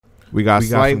We got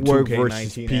SlightWork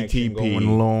versus PTP going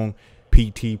along.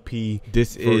 PTP.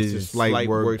 This is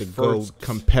SlightWork's first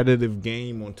competitive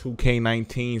game on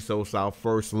 2K19, so it's our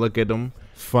first look at them.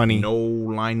 Funny. No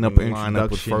lineup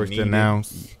was first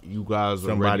announced. You guys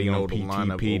already on the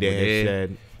PTP. They had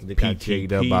said they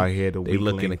PT'd up out here. They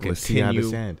looking to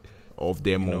continue off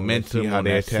their momentum how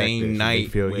they same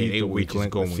night where they were just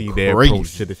going see their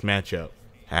approach to this matchup.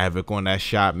 Havoc on that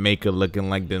shot maker looking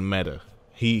like the meta.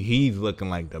 He's looking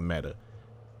like the meta.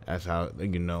 That's how,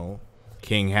 you know.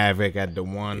 King Havoc at the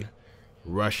one.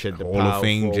 Rush at the Hall of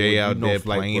Fame. Jay out there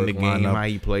playing the game. How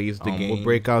he plays the game. What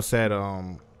Breakout said,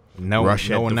 no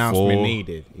announcement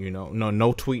needed. You know,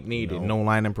 no tweet needed. No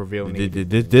line and prevail needed.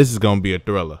 This is gonna be a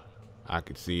thriller. I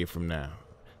could see it from now.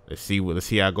 Let's see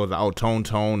how it goes. Oh,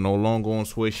 Tone no longer on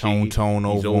Swishy. Tone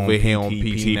over here on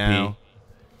PTP now.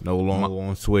 No longer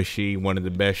on Swishy. One of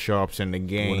the best sharps in the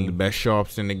game.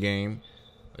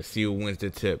 Let's see who wins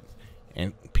the tip.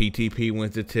 And PTP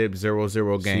wins the tip,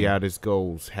 0-0 game. See how this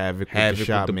goes. Havoc with the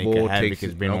shot maker. Havoc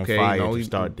has been on fire to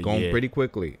start the year. Pretty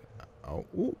quickly. Oh,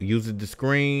 uses the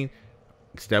screen.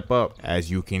 Step up.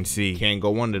 As you can see. Can't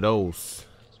go under those.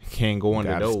 Can't go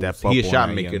under those. Step up. He a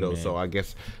shot maker though, so I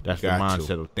guess that's the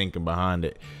mindset of thinking behind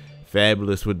it.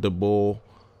 Fabulous with the ball.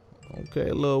 Okay,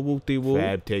 a little whoop-de-whoop.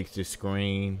 Fab takes the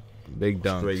screen. Big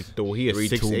dunk. Straight through. He a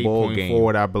 6-8 ball game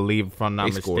forward, I believe, if I'm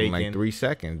not mistaken. In like 3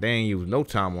 seconds. They ain't used no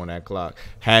time on that clock.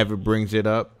 Havoc brings it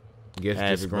up. Gets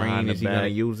the screen. Is he gonna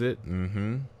use it?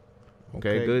 Mm-hmm.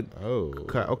 Okay, good. Oh.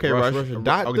 Okay, Rush.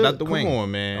 Dot the wing. Come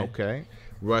on, man. Okay.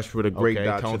 Rush with a great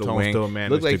dot to the wing.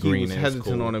 Looked like he was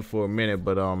hesitant on it for a minute,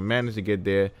 but managed to get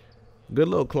there. Good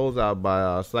little closeout by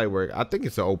SlightWork. I think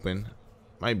it's an open.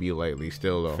 Might be lately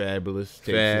still though. Fabulous.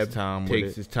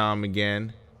 Takes his time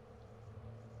again.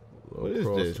 What is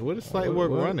this? What is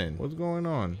SlightWork running? What's going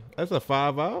on? That's a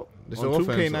 5 out. This on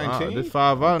 2K19. This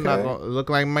 5 out not gonna look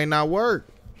like it might not work.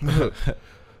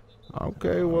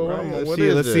 Okay, well,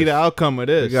 let's see the outcome of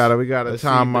this. We got a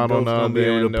timeout on the be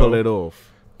able to pull it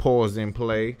off. Pause and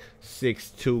play.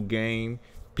 6-2 game.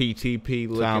 PTP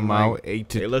looking timeout. 8-2.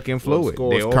 They looking fluid.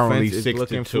 They're currently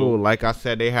 6-2. Like I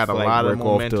said, they had a lot of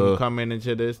momentum coming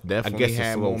into this. Definitely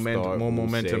had more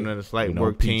momentum than the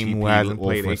SlightWork team who hasn't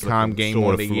played a calm game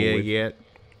of the year yet.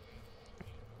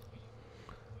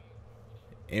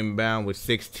 Inbound with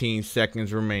 16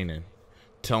 seconds remaining.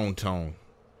 Tone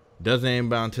doesn't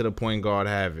inbound to the point guard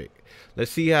Havoc.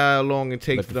 Let's see how long it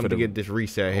takes for them to get this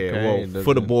reset here. Well,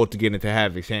 for the ball to get into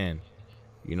Havoc's hand.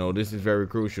 You know, this is very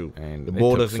crucial. And the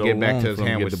ball doesn't get back to his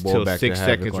hand with still 6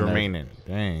 seconds remaining.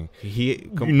 Dang.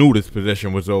 You knew this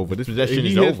possession was over. This possession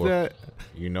is over.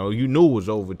 You know, you knew it was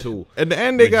over, too. At the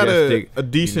end, they got a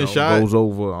decent shot. Goes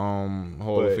over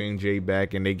Hall of Fame Jay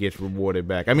back, and they get rewarded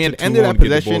back. I mean, at the end of that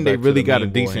possession, they really got a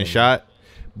decent shot.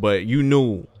 But you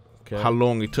knew how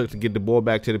long it took to get the ball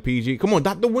back to the PG. Come on,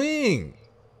 dot the wing.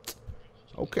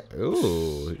 Okay.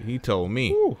 Ooh, he told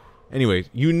me. Anyways,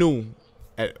 you knew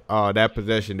at that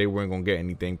possession they weren't going to get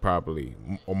anything properly,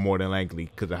 or more than likely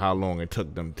because of how long it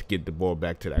took them to get the ball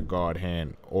back to that guard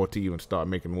hand or to even start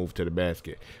making a move to the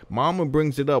basket. Mama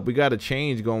brings it up. We got a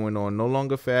change going on. No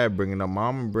longer Fab bringing it up.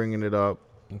 Mama bringing it up.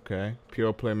 Okay.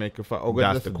 Pure playmaker. Oh,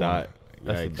 that's the dot.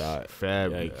 That's a dot.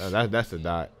 Fab. That's a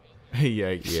dot.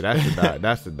 Yikes. Yeah, that's a dot.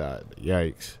 That's a dot.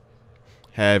 Yikes.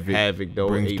 Havoc though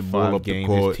brings the ball up the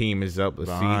court. His team is up.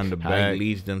 Behind the back. He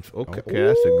leads them. Okay,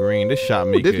 that's a green. This shot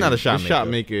maker. This not a shot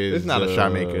maker. This not a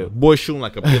shot maker. Boy shooting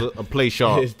like a play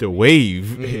sharp. It's the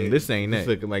wave. This ain't that. It's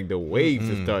looking like the wave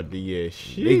to start the year.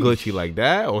 They glitchy like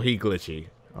that, or he glitchy?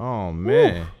 Oh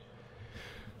man.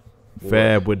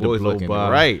 Fab with the blow by.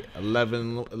 Right.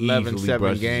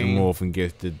 11-7 game. Off and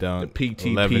gets the dunk. The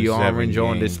PTP orange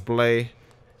on display.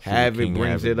 Havoc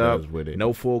brings it up.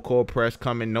 No full court press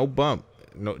coming. No bump.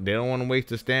 No, they don't want to waste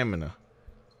the stamina.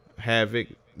 Havoc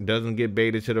doesn't get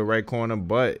baited to the right corner,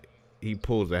 but he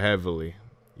pulls it heavily.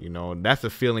 You know, that's a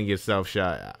feeling yourself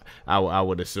shot. I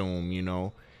would assume. You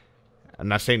know, I'm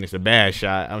not saying it's a bad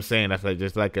shot. I'm saying that's like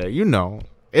just like a, you know,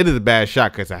 it is a bad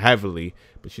shot because it's heavily,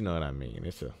 but you know what I mean.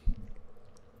 It's a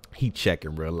heat check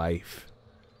in real life.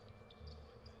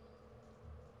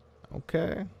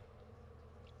 Okay.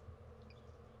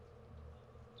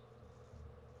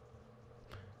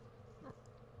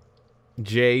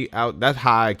 Jay out. That's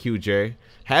high IQ, Jay.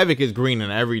 Havoc is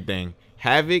greening everything.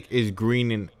 Havoc is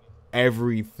greening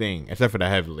everything except for the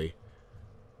heavily.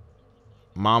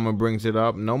 Mama brings it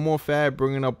up. No more Fab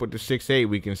bringing up with the 6'8".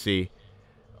 We can see.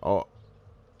 Oh,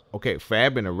 okay.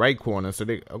 Fab in the right corner. So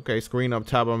they screen up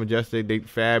top of Majestic.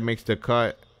 Fab makes the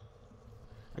cut.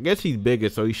 I guess he's bigger,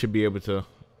 so he should be able to.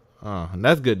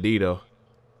 That's good D though.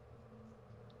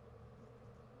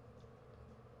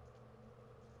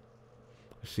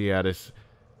 see how this.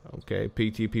 Okay,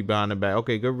 PTP behind the back.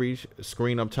 Okay, good reach.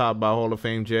 Screen up top by Hall of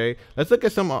Fame Jay. Let's look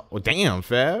at some. Oh, damn,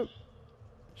 Fab.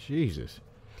 Jesus.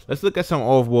 Let's look at some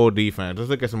off-ball defense. Let's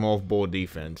look at some off-ball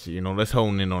defense. You know, let's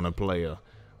hone in on a player.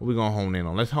 What we gonna hone in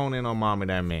on? Let's hone in on Mama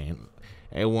That Man.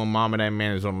 Everyone, Mama That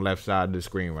Man is on the left side of the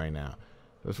screen right now.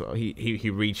 So he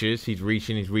reaches. He's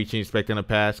reaching. Expecting a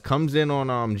pass. Comes in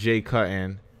on Jay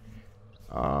cutting.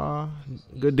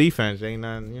 Good defense. Ain't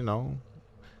nothing. You know,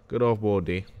 good off-ball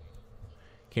D.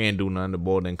 Can't do nothing. The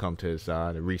ball didn't come to his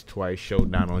side. It reached twice.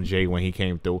 Showed down on Jay when he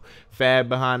came through. Fab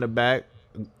behind the back.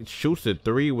 Shoots a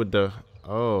three with the.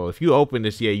 Oh, if you open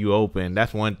this year, you open.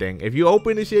 That's one thing. If you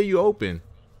open this year, you open.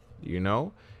 You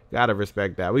know? Gotta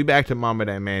respect that. We back to Mama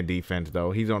That Man defense,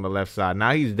 though. He's on the left side.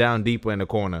 Now he's down deeper in the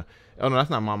corner. Oh, no, that's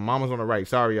not Mama. Mama's on the right.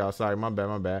 Sorry, y'all. Sorry. My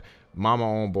bad. Mama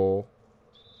on ball.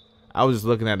 I was just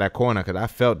looking at that corner because I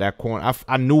felt that corner.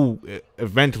 I knew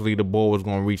eventually the ball was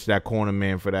going to reach that corner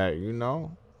man for that, you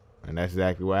know? And that's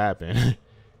exactly what happened.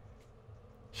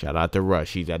 Shout out to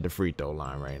Rush. He's at the free throw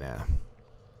line right now.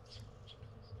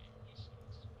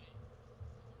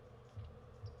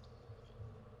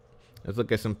 Let's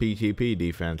look at some PTP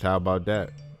defense. How about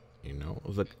that? You know,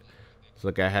 let's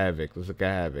look at Havoc.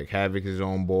 Havoc is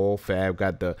on ball. Fab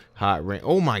got the hot ring.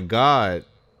 Oh my God.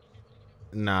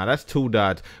 Nah, that's two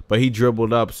dots. But he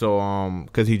dribbled up, so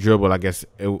because he dribbled, I guess.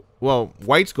 Well,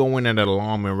 White's going at an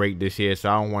alarming rate this year, so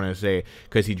I don't want to say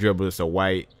because he dribbled. So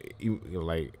White, he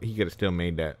could have still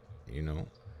made that. You know,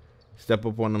 step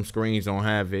up on them screens on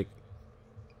Havoc.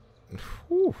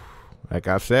 Whew. Like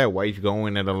I said, White's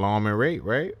going at an alarming rate,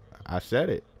 right? I said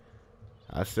it.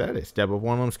 Step up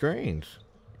on them screens.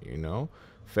 You know,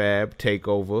 Fab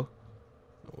takeover.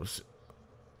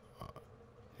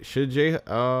 Should Jay?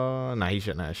 Nah, he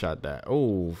shouldn't have shot that.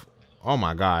 Oh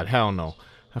my God, hell no.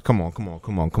 Come on.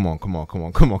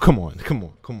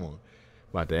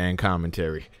 About to end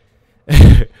commentary.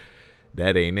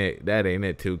 That ain't it.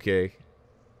 2K.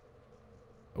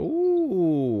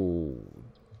 Ooh.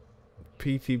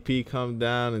 PTP comes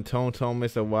down and Tone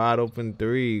missed a wide open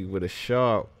three with a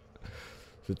sharp.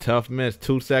 It's a tough miss.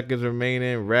 2 seconds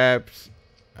remaining. Raps.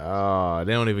 They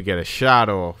don't even get a shot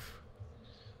off.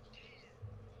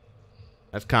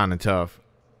 That's kind of tough.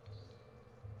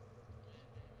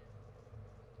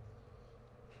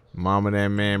 Mama That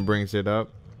Man brings it up.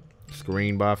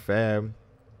 Screen by Fab.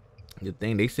 The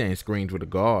thing, they send screens with a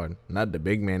guard. Not the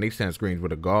big man. They send screens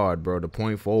with a guard, bro. The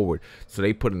point forward. So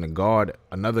they put in the guard,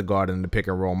 another guard in the pick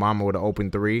and roll. Mama with an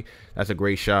open three. That's a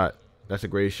great shot. Just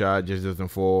doesn't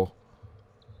fall.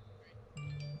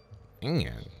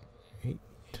 Man.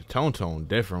 Tone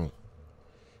different.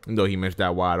 Even though he missed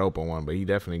that wide open one, but he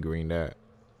definitely greened that.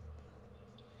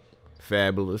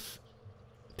 Fabulous.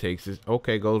 Takes his.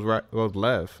 Okay, goes right, goes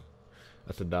left.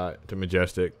 That's a dot to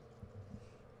Majestic.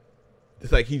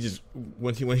 It's like he just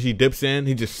when he dips in,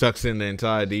 he just sucks in the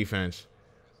entire defense.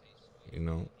 You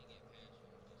know.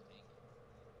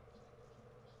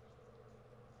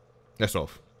 That's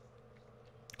off.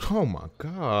 Oh my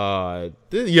God.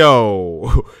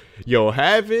 Yo,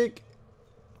 Havoc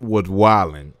was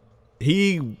wilding.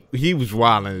 He was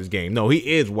wilding this game. No, he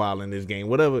is wilding this game.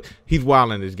 Whatever. He's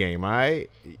wilding this game, all right?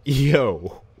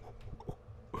 Yo.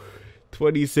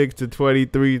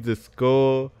 26-23 to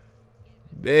score.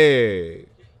 There.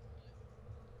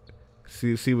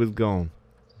 See what's going.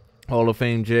 Hall of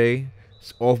Fame Jay.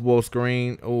 Off-ball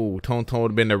screen. Oh, Tone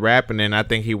would have been the rap, and then I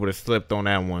think he would have slipped on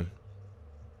that one.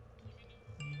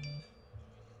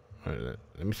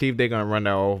 Let me see if they're going to run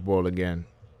that off-ball again.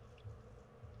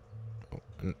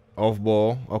 Off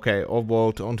ball. Okay, off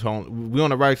ball. Tone. We on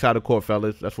the right side of the court,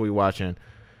 fellas. That's what we watching.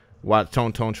 Watch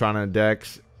Tone trying to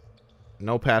dex.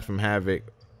 No pass from Havoc.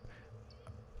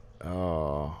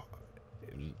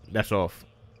 That's off.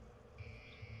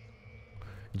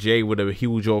 Jay with a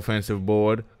huge offensive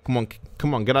board. Come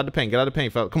on. Get out the paint,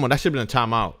 fellas. Come on, that should have been a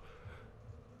timeout.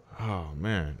 Oh,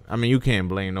 man. I mean, you can't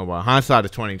blame nobody. Hindsight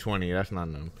is 20/20. That's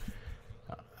not them.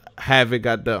 Havoc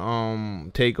got the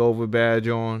takeover badge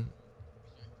on.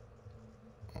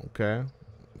 Okay.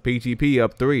 PTP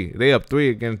up 3. They up 3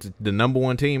 against the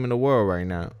 #1 team in the world right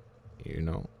now. You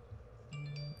know.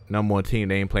 #1 team,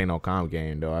 they ain't playing no comp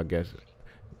game, though, I guess.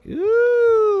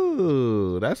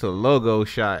 Ooh, that's a logo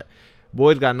shot.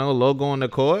 Boys got no logo on the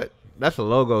court. That's a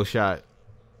logo shot.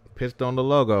 Pissed on the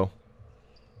logo.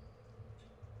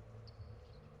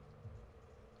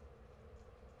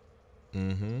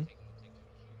 Mm-hmm.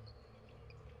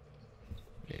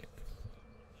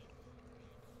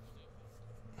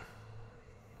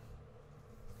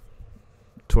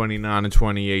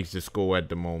 29-28 is the score at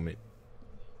the moment.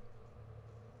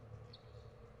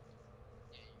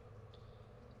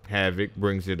 Havoc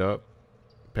brings it up.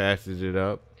 Passes it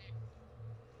up.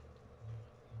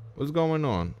 What's going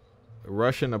on?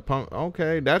 Rushing the pump.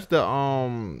 Okay, that's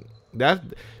the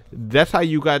that's how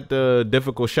you got the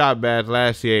difficult shot badge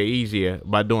last year easier,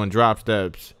 by doing drop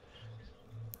steps.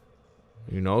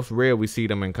 You know, it's rare we see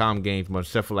them in comm games, but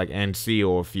except for like NC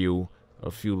or a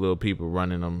few little people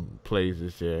running them plays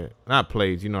this year. Not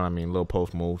plays, you know what I mean, little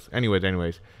post moves.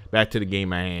 Anyways, back to the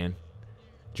game at hand.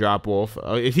 Drop off.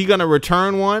 Is he gonna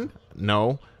return one?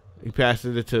 No. He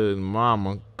passes it to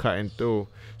Mama, cutting through.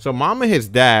 So Mama hits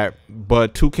that,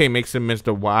 but 2K makes him miss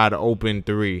the wide open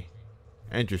 3.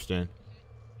 Interesting.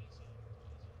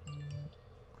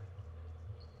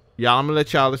 Y'all, I'm gonna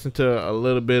let y'all listen to a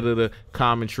little bit of the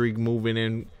commentary moving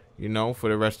in, you know, for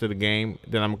the rest of the game.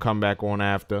 Then I'm gonna come back on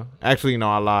after. Actually,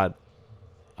 no, I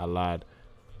lied.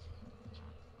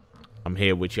 I'm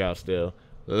here with y'all still.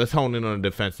 Let's hone in on the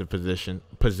defensive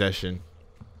possession.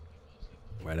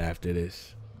 Right after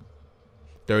this.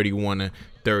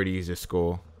 31-30 is the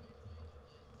score.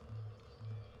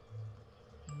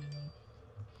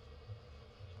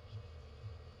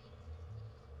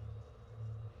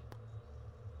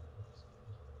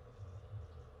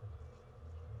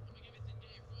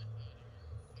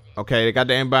 Okay, they got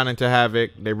the inbound into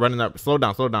Havoc. They running up. Slow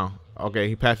down. Okay,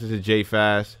 he passes to J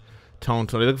fast. Tone.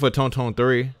 They're looking for Tone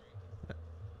 3.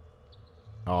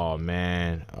 Oh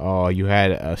man. Oh, you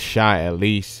had a shot at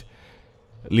least.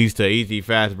 At least an easy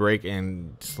fast break,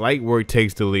 and SlightWork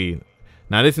takes the lead.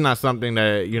 Now this is not something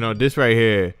that, you know, this right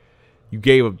here, you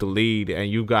gave up the lead and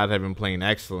you guys have been playing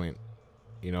excellent,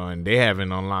 you know, and they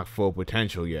haven't unlocked full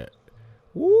potential yet.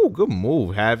 Woo, good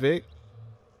move, Havoc.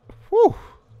 Woo.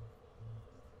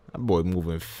 That boy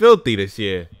moving filthy this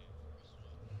year.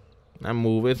 That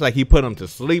move, it's like he put him to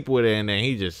sleep with it and then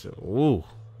he just, woo.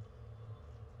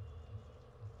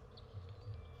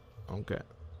 Okay.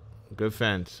 Good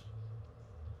fence.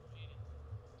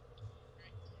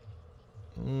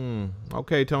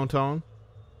 Okay, Tone.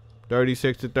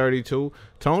 36-32.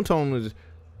 Tone was,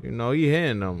 you know, he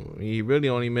hitting them. He really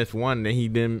only missed one. Then he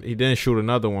didn't shoot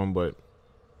another one, but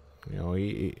you know,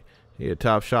 he a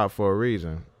top shot for a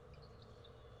reason.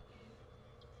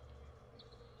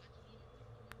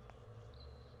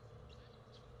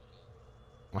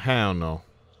 Hell no.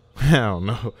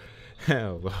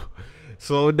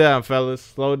 Slow down, fellas.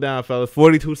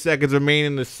 42 seconds remaining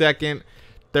in the second.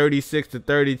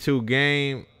 36-32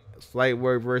 game.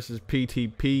 SlightWork versus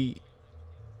PTP.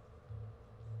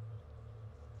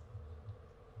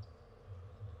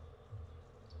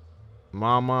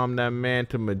 Mom, that man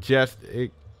to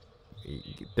Majestic.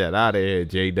 Get that out of here,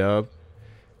 J-Dub.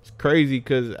 It's crazy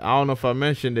because I don't know if I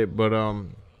mentioned it, but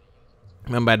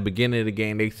remember at the beginning of the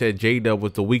game they said J-Dub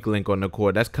was the weak link on the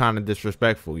court. That's kind of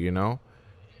disrespectful, you know.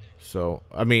 So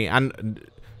I mean,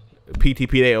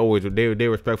 PTP they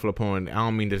respectful opponent. I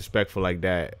don't mean disrespectful like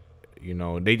that. You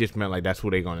know, they just meant like that's who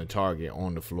they're gonna target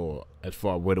on the floor. As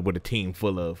far with a team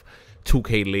full of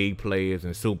 2K League players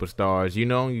and superstars. You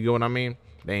know, you know what I mean?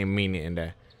 They ain't mean it in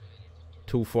that.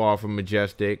 Too far from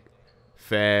Majestic.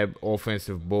 Fab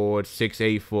offensive board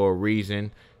 6'8" for a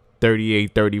reason.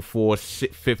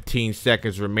 38-34. 15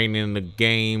 seconds remaining in the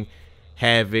game.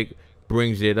 Havoc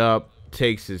brings it up.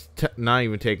 Takes his not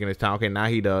even taking his time. Okay, now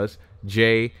he does.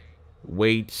 Jay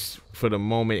waits for the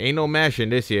moment. Ain't no mashing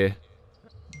this year.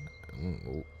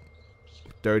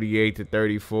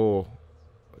 38-34.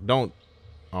 Don't.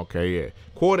 Okay, yeah.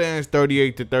 Quarter ends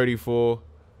 38-34.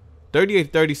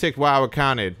 38-36. Wow, it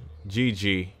counted.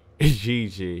 GG.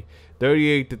 GG.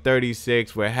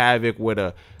 38-36 with Havoc with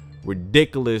a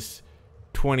ridiculous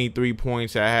 23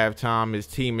 points at halftime. His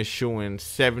team is shooting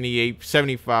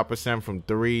 75% from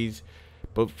threes.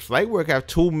 But SlightWork have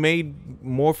made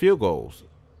more field goals.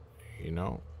 You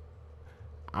know.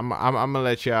 I'm gonna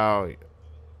let y'all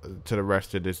to the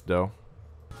rest of this though.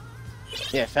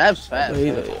 Yeah, Fab's fast.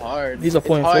 It's hard. He's a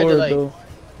point forward though.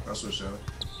 That's what shot.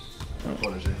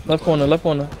 Left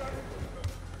corner.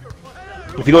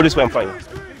 If you go this way, I'm fighting.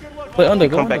 Play under.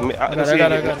 Go come under. back. I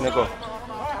got it. Go.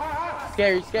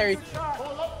 Scary.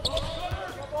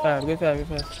 Good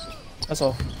fast. That's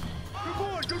all.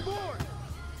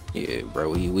 Yeah, bro,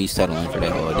 we settling for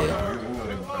that all day.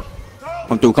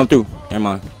 Come through. Never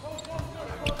mind.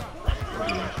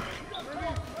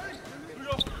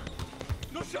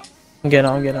 I'm getting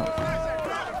out.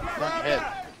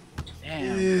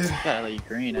 Damn, yeah. Gotta let you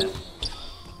green it.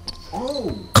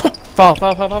 Oh! Foul.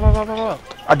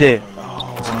 I did.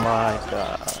 Oh my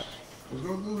god. Let's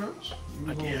go, Blue House.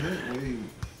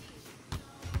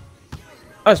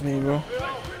 That's me, bro.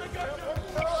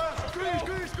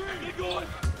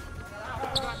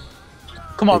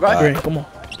 Come on, guys. Come on.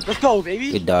 Let's go,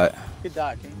 baby. Good dot. Good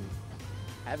dodge, King.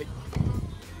 Have it.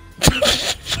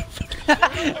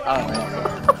 Oh,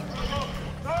 man.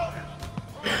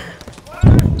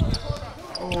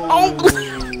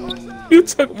 Oh, you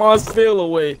took my steal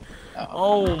away.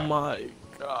 Oh my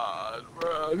god,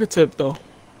 bro. Good tip though.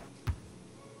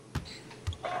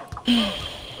 You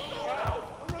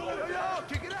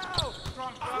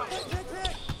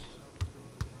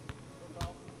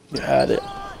had it.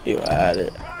 You had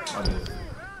it.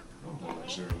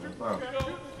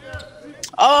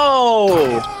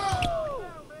 Oh!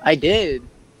 I did.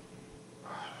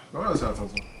 No, that's not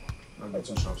something. I got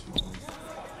 2 shots.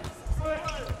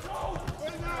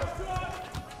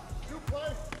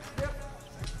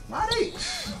 Marty!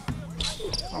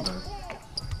 My bad.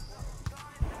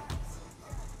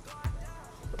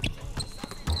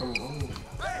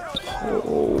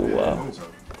 Oh wow.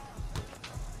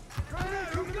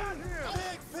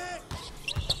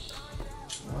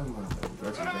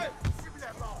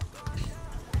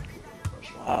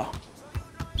 Wow.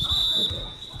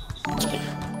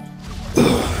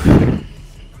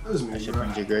 I should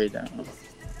bring your grade down.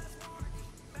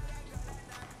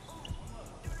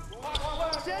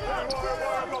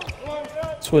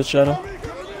 Switch shadow.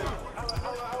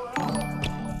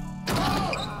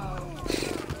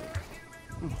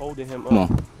 I'm holding him Come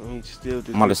up. on. And he still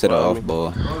I'm about to set it off,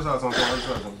 ball. No.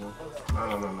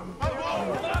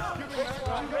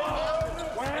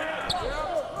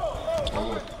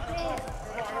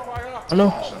 I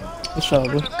know. Good shot,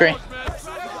 bro. Great.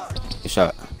 Good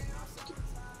shot.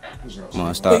 Come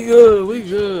on, stop. We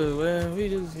good, man. We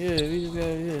just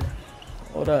got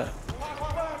all that.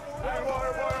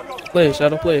 Play,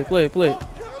 shadow, play.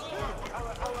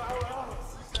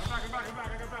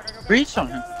 Reach on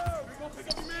him.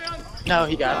 No,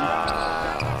 he got me.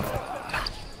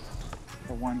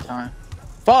 For one time.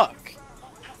 Fuck!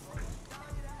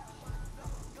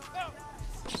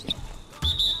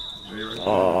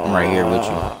 I'm right here with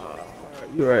you.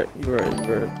 You're right.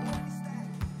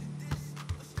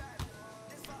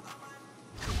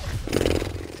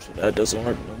 So that doesn't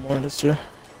work no more this year.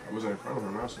 I wasn't in front of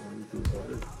him, now, so you could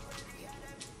have it.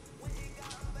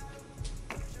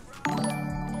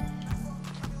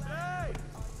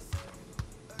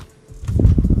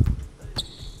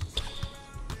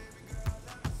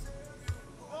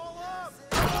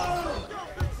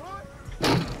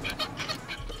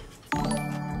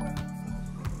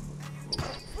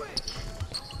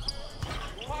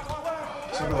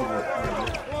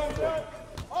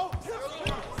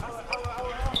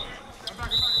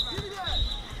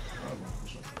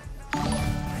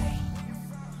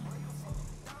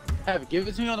 Have it. Give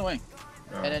it to me on the wing.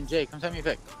 And then Jay, come send me a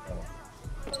pick.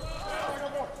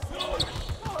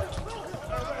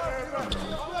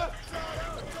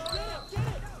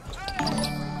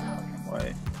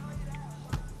 Wait.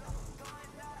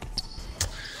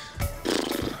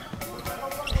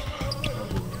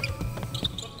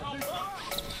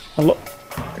 Hello.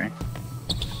 Okay.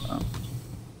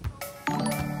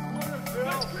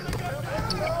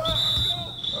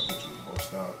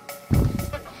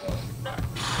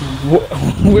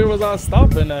 Where was I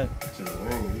stopping at? To the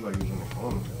wing, you like using the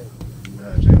phone. You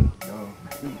had Jay. No.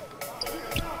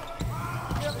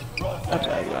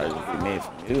 Okay, gotta be made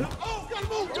from you.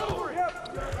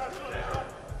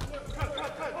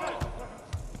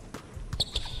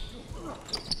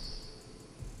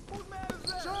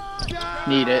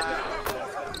 Need it.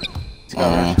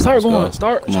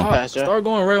 Start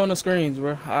going right on the screens,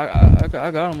 bro. I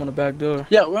got him on the back door.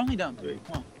 Yeah, we're only down 3.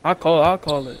 Come on. I'll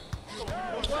call it.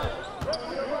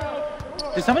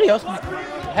 Did somebody else want to...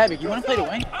 Havoc, you want to play the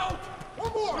wing?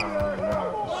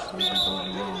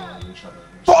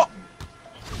 Fuck!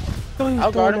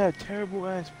 I'll guard him. That terrible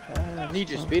ass pass. Need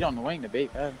your speed on the wing to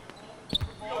bait Fab.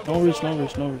 No reach. No more.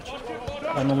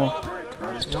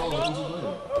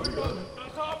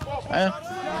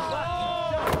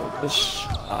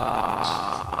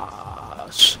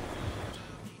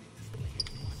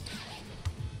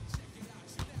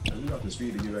 You got the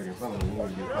speed to get back in front of him. You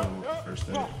want to get in front of him first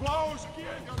thing.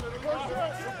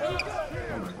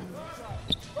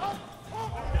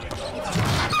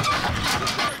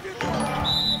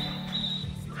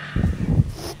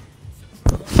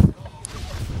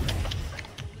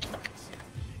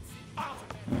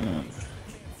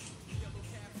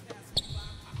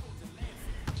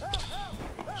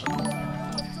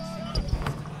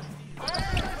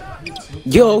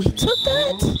 Yo, he took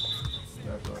that?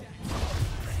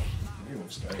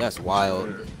 That's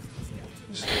wild.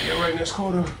 Get right next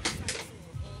quarter.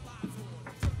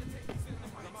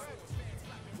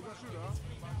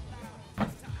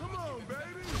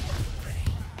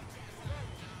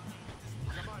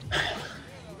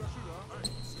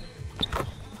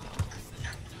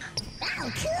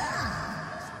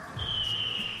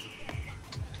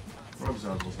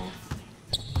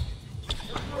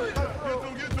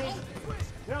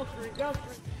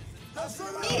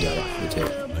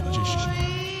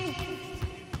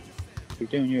 Keep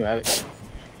doing you, Rabbit.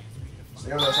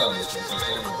 Stay on that side.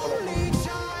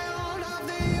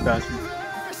 Got you.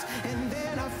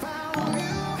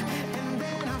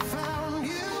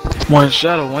 One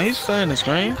Shadow, when he's playing the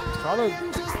screen, try to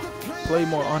play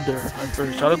more under at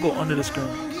first. Try to go under the screen.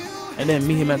 And then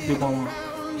meet him at the 3-1-1.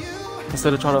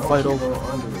 Instead of trying to fight over.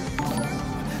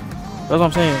 That's what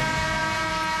I'm saying.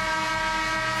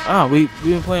 We've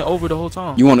been playing over the whole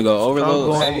time. You want to go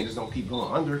overload? Hey, just don't keep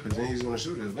going under, because then he's going to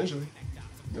shoot it eventually.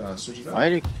 You gotta switch it up.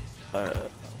 Alrighty.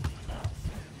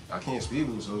 I can't speed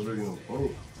him, so it's really no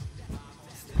point. He's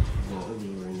going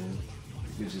overload right now.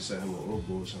 You could just set him on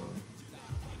overboard or something.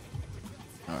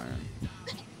 Alright.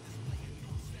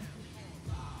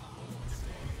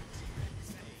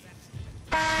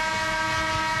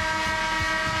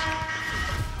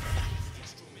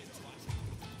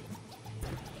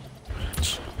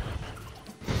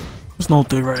 There's no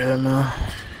thing right here, man.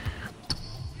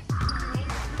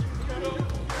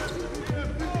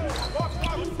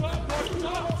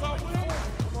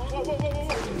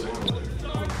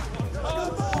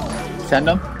 Send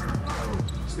them?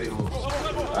 Stay home.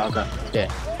 Okay. Yeah.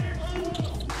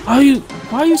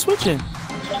 Why are you switching?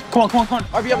 Come on.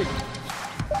 RB.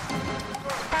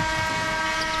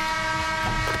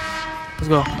 Let's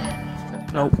go.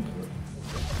 Nope.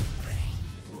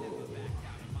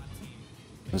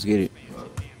 Let's get it.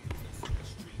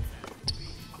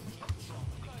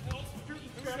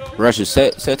 Russia,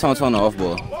 set Tonton off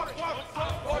ball.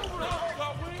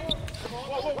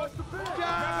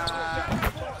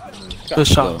 Good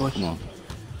shot, boy. Come on.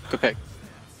 Good pick.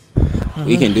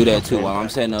 We can do that too. While I'm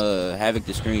setting Havoc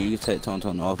the screen, you can set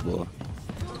Tonton off ball.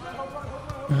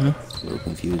 A little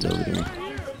confused over there.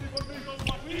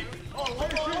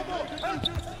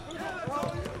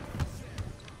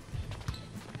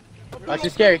 Watch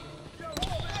it, scary.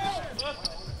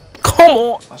 Come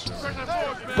on.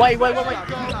 Wait.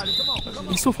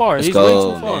 He's too far. Let's He's go, way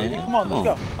too far. man. Come on, let's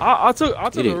go. I took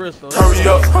a risk though. Hurry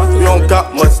up, we don't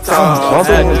got much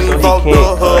time. Leave out the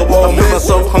hub, won't make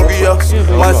myself hungrier.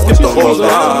 Might skip the whole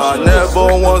line. Never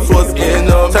once was in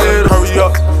a tell hurry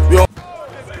up. We don't.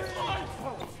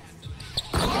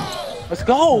 Let's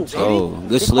go. Oh,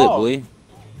 good slip, boy.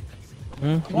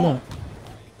 Come on.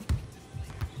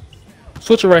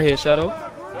 Switch it right here, Shadow.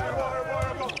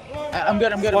 I'm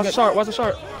good. Watch the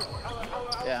shark.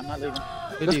 Yeah, I'm not leaving.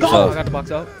 Let's go. I got the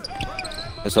box out.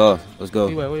 That's off. Let's go.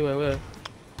 Wait.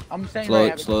 I'm staying Slow right.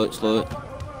 it. Let's just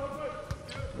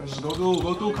go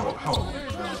through. Come on.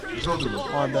 Let's go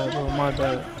through. My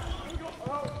bad.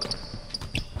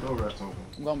 Go rest on.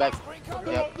 I'm going back.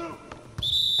 Yep.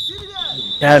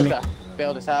 Got me.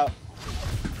 Bail this out.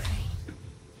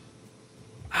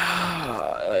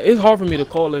 It's hard for me to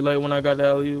call it like when I got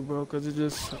the LU, bro, because it's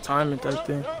just a timing type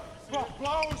thing.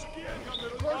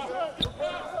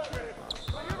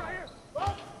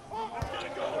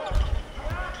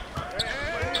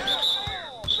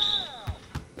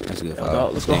 That's a good Let's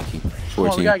foul. go. Thank you. Come on, we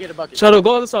 14. gotta get a bucket. Shadow,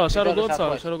 go to the side. Shadow, Go go to to the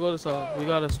the side. Shadow, go to the side. We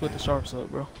gotta split the sharps up,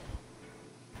 bro.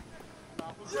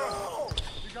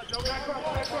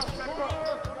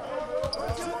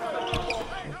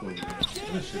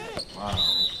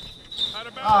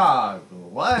 Wow.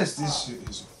 What? This shit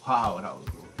is wow.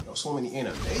 That was so many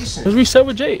animations. Just reset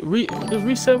with Jay. Just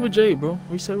reset with Jay, bro.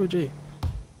 Reset with Jay.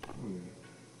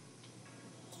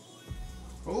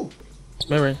 Oh.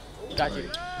 Memory. Got you.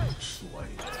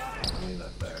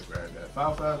 Grab that.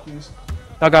 Foul, please.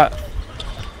 I got.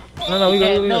 No, we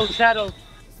got. No, Shadow.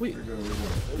 We. We're good.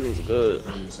 It was good.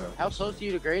 How close are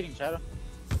you to grading, Shadow?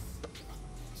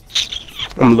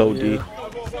 I'm low D.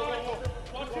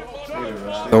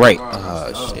 Go right.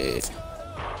 Oh shit.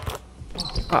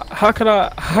 How could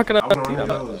I? You're good,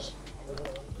 though.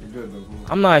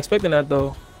 I'm not expecting that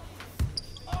though.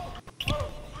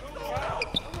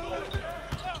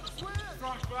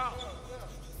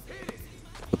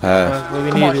 Pass. What we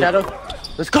Come on, needed. Shadow.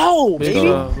 Let's go, Big baby.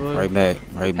 love, bro. Right back.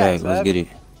 Let's get it.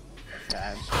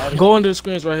 Go under the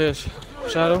screens right here,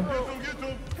 Shadow.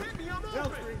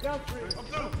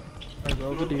 There you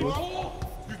go. Good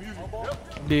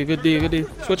deal. Good deal.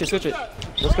 Switch it.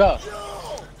 Let's go.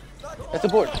 That's the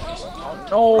board.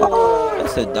 No.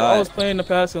 That's a I dot. was playing the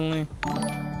passing lane.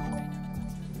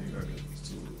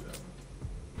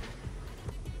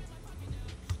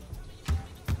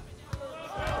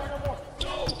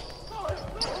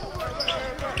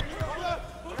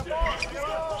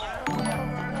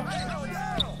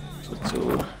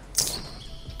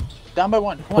 Down by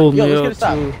one. Come on, yo, let's get a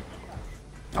stop.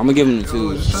 I'm gonna give him the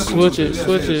 2. Switch it,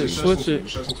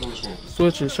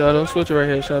 Shadow. Switch it right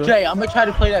here, Shadow. Jay, I'm gonna try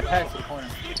to play that pass to the corner.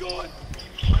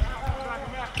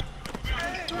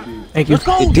 Thank you. Let's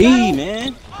go. The D,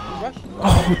 man.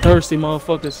 Oh, thirsty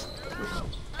motherfuckers.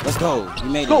 Let's go. You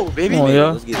made it. Go, baby. Come on,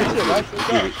 yeah. Let's get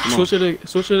it.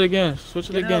 Switch it again. Switch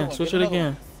it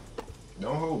again.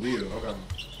 Don't hold Bill. Okay.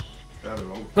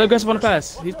 Play aggressive on the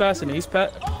pass. He's passing it.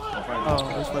 Oh,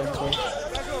 this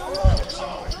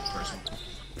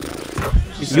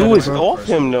way. You was off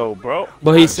him though, bro.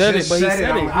 But he said it. He said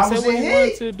I what was he in wanted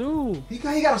hit. to do. He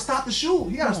gotta stop the shoot.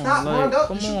 He gotta stop, like, run up,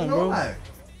 come and shoot on, the bro. line.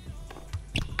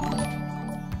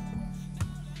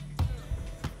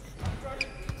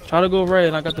 Try to go right,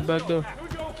 and I got the back door.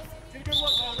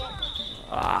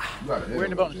 We're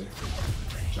in the bonus.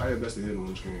 Try your best to hit him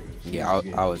on the screen. Yeah,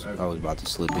 I was about to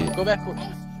slip it. Go back.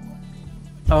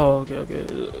 Oh, okay.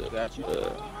 Got you.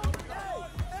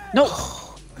 No.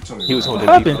 He was holding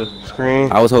What B for the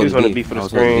screen. I was holding B B for the I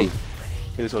was holding screen. B.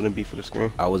 He was holding B for the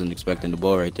screen. I wasn't expecting the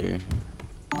ball right there.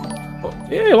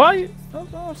 Yeah, why?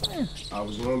 That's what I'm saying. I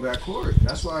was going back court.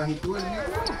 That's why he threw it.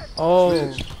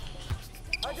 Oh.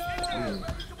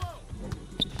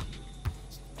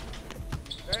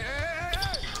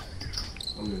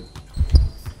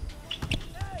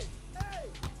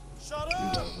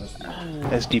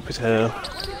 That's deep as hell.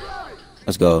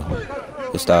 Let's go.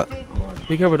 Let's stop.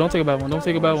 Be careful. Don't take a bad one.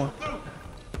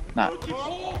 Nah.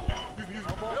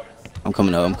 I'm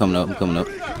coming up.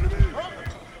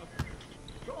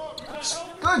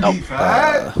 Good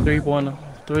defense. 3-pointer.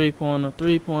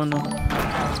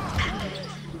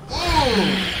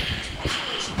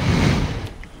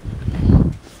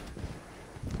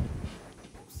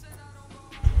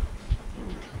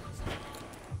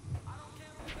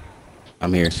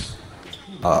 I'm here.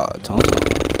 Tom.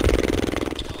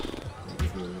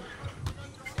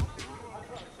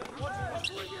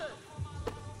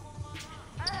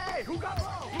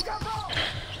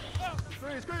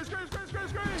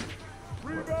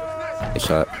 Good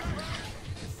shot.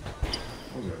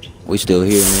 We still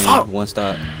here, man. One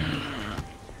stop.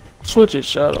 Switch it,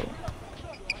 Shadow.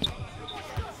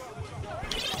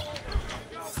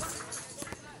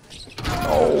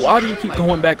 Oh, why do you keep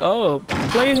going back up?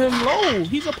 Play him low.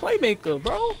 He's a playmaker,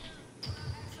 bro.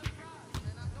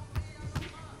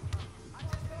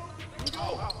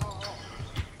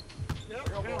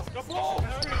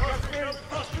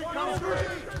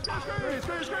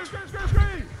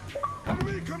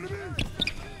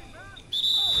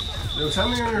 Yo, tell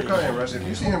me when you're cutting, Rush. If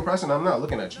you see him pressing, I'm not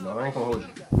looking at you, man. I ain't gonna hold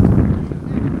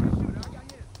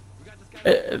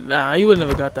you. Nah, you would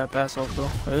never got that pass off,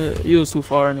 though. You was too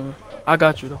far anyway. I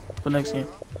got you, though, for next game.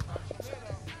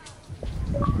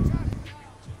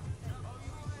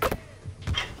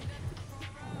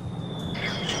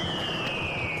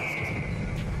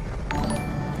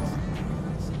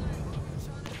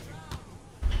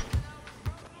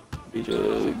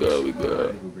 We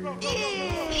good.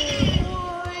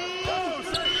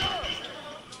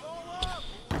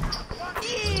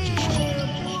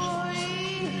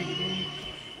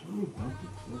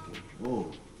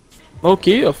 Low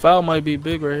key, a foul might be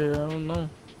big right here. I don't know.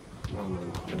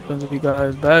 Depends if he got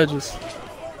his badges.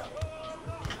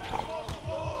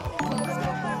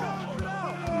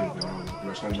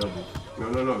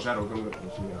 No, Shadow, come up.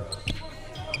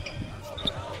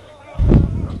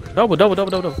 Double.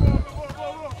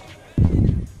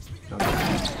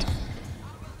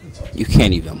 You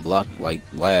can't even block like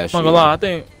last I'm not year. gonna lie, I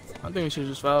think we should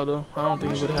just foul though. I don't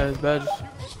think he would have had his badges.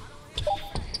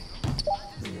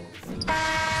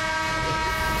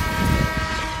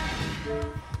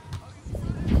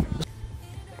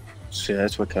 Shit,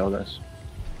 that's what counts us.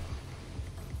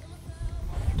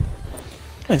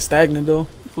 It's stagnant though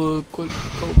for a quick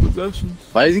couple possessions.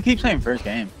 Why does he keep saying first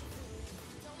game?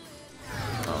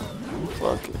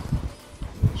 Fuck it.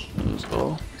 Let's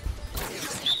go.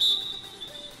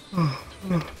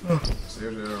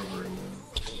 Stairs are over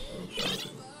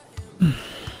now.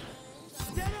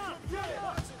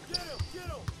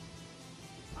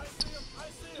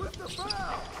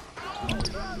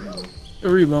 A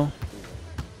rebound.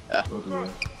 Yeah.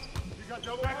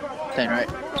 10, right?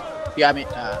 You got me.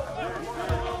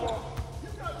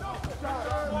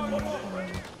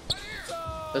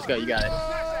 Let's go, you got it.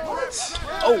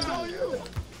 Oh!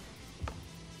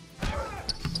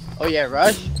 Oh yeah,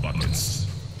 Rush.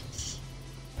 Let's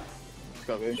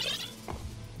go, baby.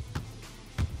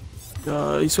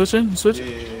 You switching? You switching?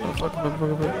 Yeah. Oh,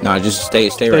 fuck. Nah, just stay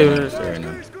right now. Stay right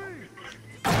now.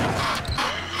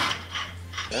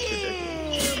 That's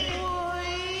ridiculous.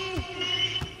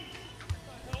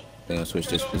 They're gonna switch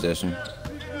this possession.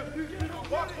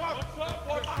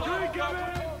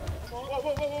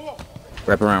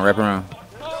 Wrap around.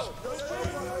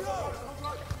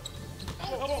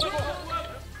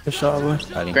 Good shot, boy.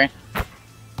 Got him. Green.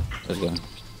 Let's go.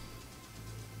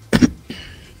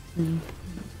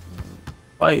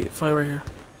 Fight right here.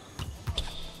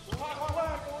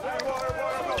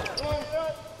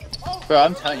 Bro,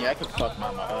 I'm telling you, I could fuck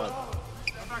mama up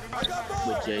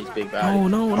with Jay's big body. Oh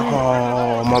no.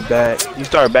 Oh, my bad. You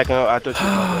started backing up. I thought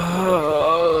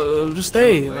you. Just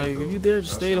stay. Like if you there,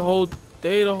 just stay the whole time.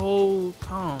 Stay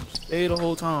the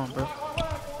whole time, bro.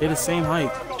 They're the same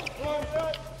height.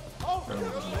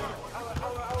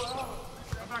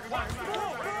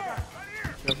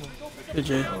 Hit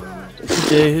Jay.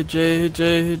 Hit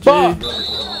Jay.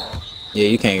 Yeah,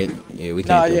 you can't get. Yeah, we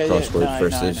can't do crossword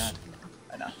versus.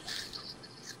 I know.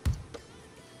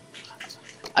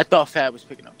 I thought Fab was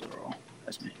picking up the roll.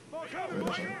 That's me.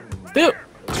 Still.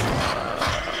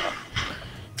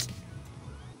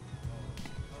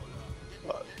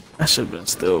 That should have been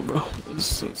still, bro.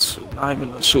 It's not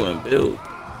even a shooting build.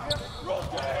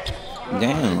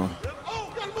 Damn.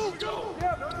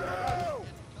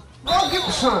 Bro, give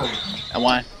me some. I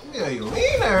won. Yeah, you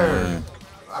leaner.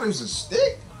 Thought it was a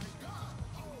stick.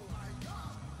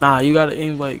 Nah, you gotta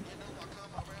aim like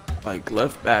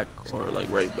left back or like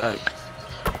right back.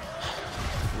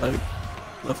 Like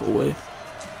left away.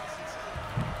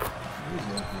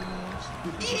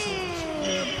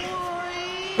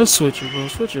 Let's switch it, bro.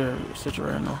 Switch it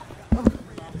right now.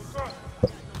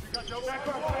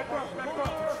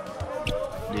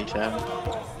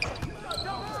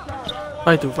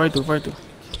 Fight through.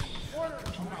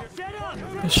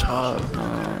 Good shot.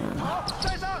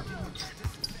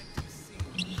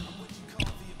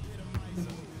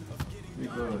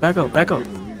 Back up.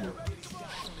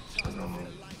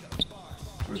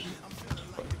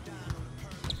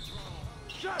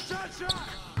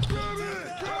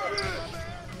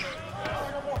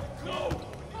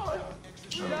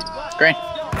 Green.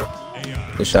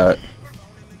 Good shot.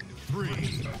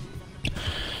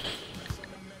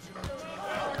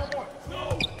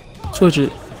 Switch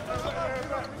it.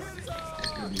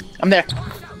 I'm there.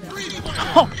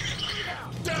 Oh.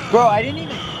 Bro, I didn't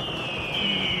even.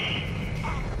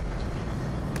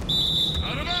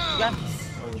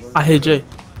 I hit Jay.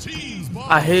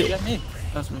 I hit. You got me.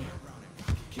 That's me.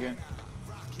 You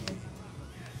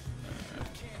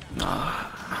Nah.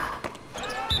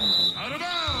 Out of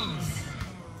bounds.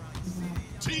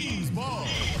 Team's ball.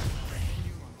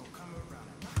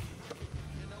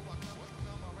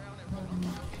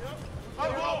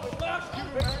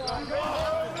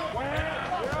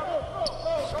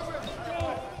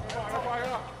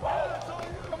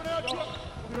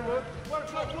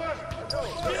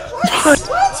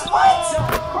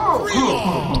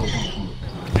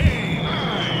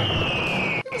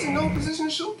 He was in no position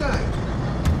to shoot that.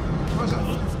 What's up?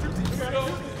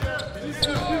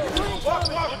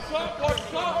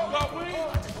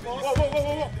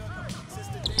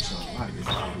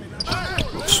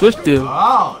 Switched it.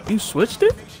 Oh. You switched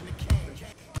it?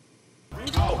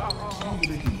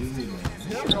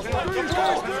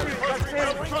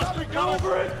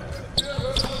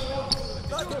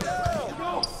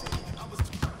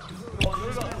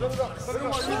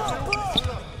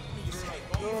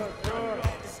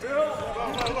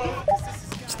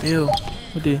 Still,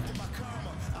 what did?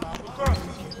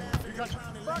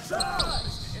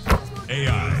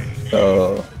 AI.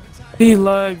 Oh. He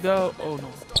lagged out. Oh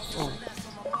no. Oh.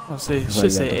 I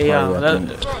should say AI.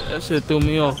 That shit threw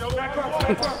me off.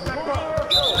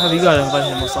 Have you gotta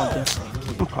invite him or something?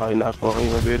 I'm probably not going to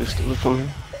even be able to steal it from him.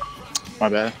 My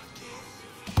bad.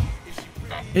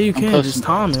 Yeah, you can just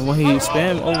time it when he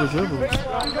spam over dribbles.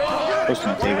 Push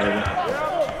my take over.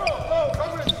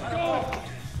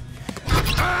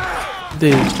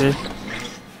 Dig, Jay.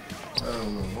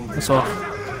 That's off.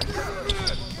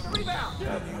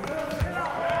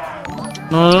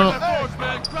 No.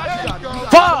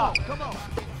 Fuck!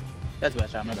 That's a bad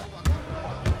shot, my bad.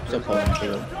 Still pulling the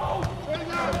field.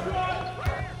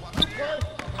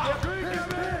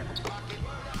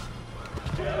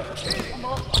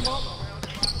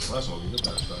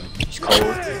 It's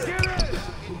cold.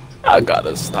 I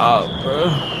gotta stop, bro.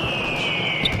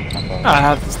 I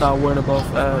have to stop worrying about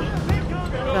Fab.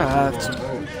 I have to.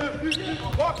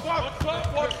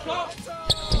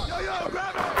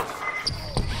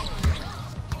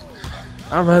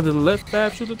 I'd rather let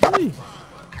Fab shoot a three.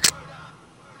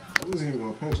 I wasn't even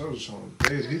going to pinch. I was just trying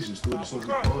to he just threw it as soon as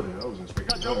he pulled it. I was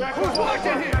expecting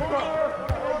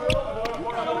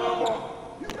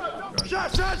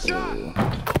Shot.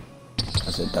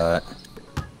 That's a dot.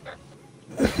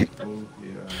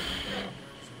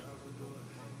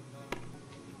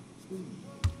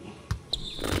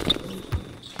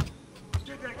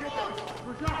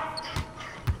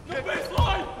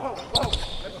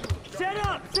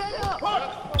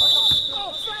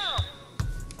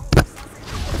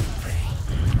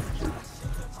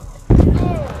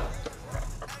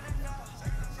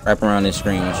 Wrap around this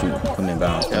screen once you come in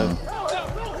bounds. Yeah.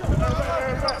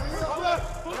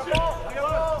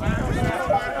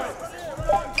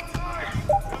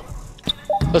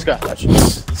 Let's go. Gotcha.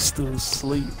 Still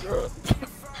asleep, bro.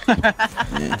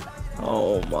 Yeah.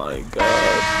 Oh my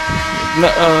god.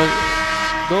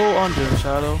 Go under,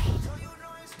 Shadow.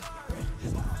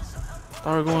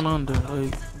 Start going under,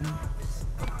 like.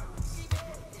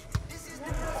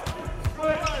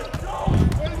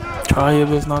 Try your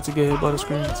best not to get hit by the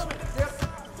screens.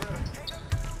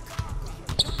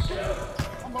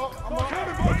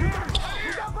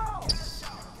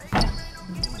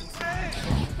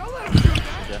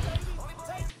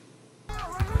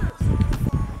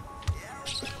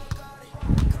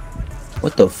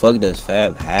 What the fuck does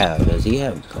Fab have? Does he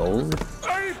have gold?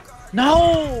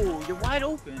 No, you're wide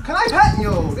open. Can I pat?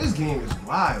 Yo, this game is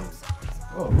wild.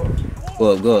 Oh, look.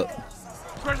 Go up, go up.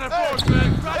 This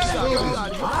game is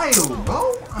wild,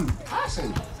 bro. I'm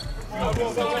passing.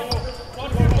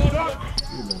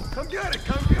 Come get it,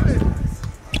 come get it.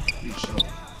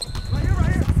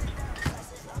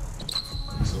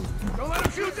 Don't let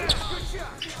him shoot that. Good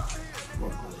shot.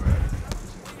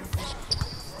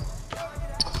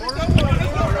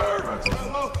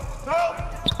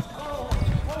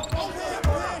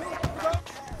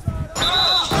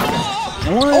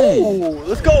 Oh,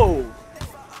 let's go.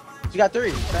 You got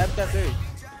 3. Fab got 3.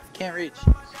 Can't reach.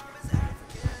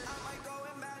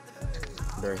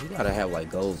 Bro, he gotta have like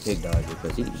gold pick dodger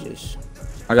because he's just.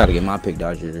 I gotta get my pick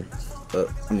dodger.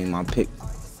 I mean my pick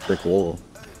brick wall.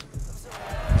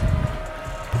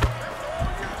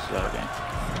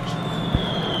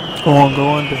 Go on, go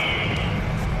under.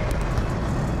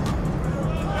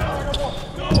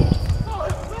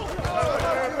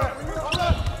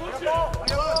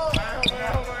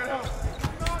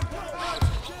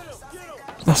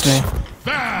 That's me.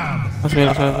 That's me,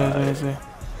 that's me.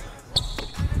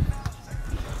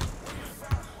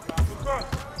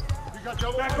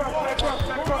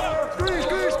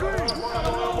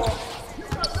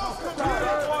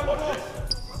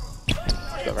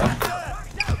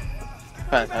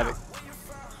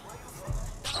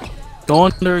 Go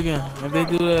under again. If they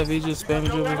do that, if they just spam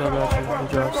dribbles, I got you.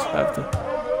 The drops have to.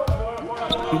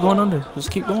 Keep going under. Just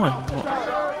keep going.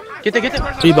 Get there.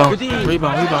 Rebound.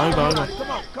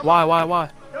 Why?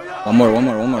 One more.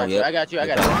 Yep. I got you.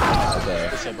 Okay.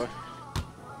 Good shit, bro.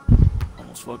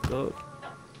 Almost fucked up.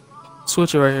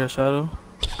 Switch it right here, Shadow.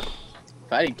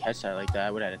 If I didn't catch that like that,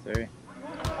 I would have had a 3.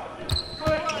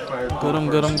 Good, I'm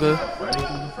good.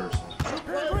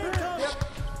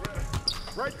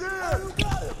 Right there.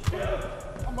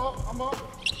 I'm up. Come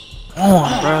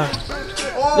on, bro.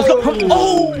 Let's go.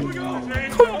 Oh!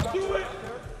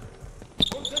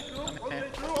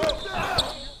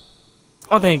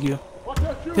 Oh, thank you.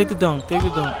 Take the dunk. I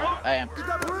am.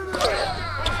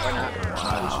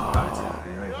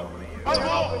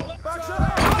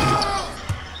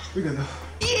 We good though.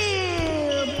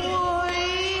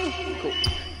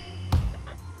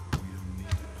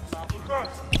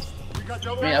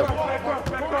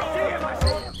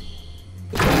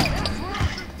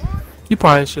 You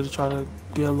probably should have tried to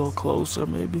get a little closer,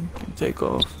 maybe, and take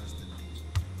off.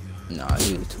 Nah,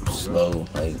 he was too slow.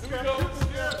 Like,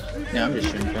 Yeah, I'm just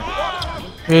shooting.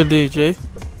 Here, DJ.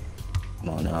 come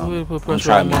on now. Don't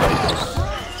try me like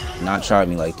this. Not try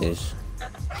me like this.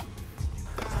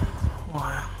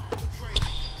 Wow.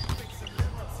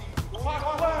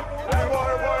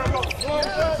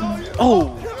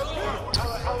 Oh!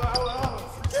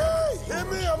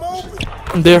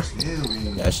 I'm there.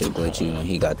 That shit glitchy when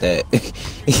he got that.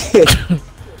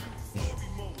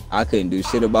 I couldn't do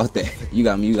shit about that. You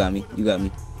got me.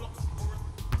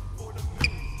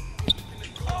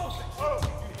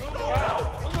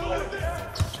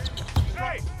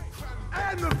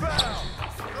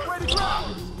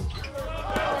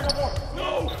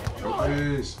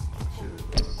 Please.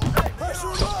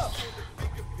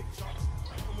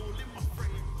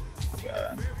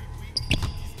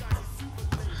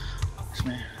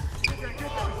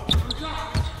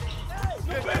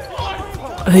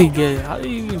 He get it. How did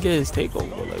he even get his takeover?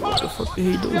 Like, what the fuck did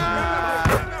he do?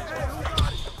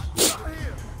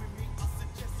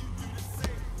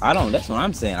 That's what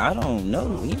I'm saying. I don't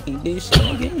know. He did shit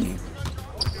in the game.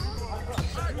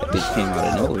 Bitch came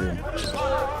out of nowhere.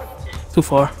 Too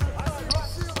far.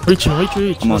 Reach.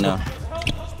 Come on now.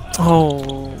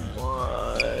 Oh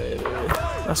my.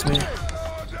 That's me.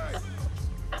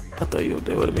 I thought they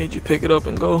would have made you pick it up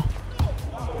and go.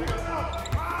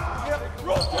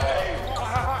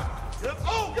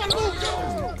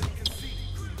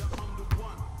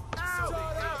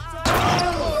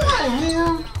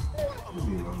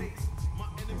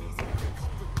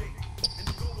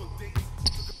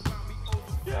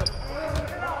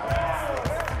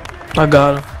 I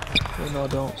got him. Wait, no, I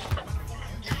don't.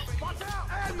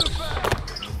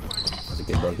 That's a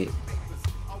good bucket.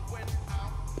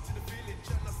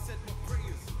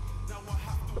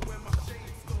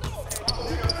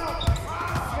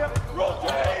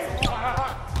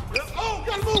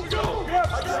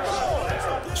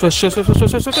 Switch. Damn.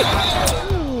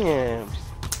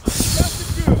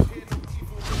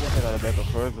 I gotta back up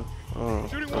further. Oh,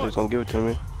 they're just gonna give it to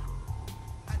me.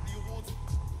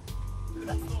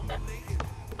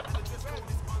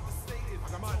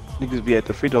 Niggas be at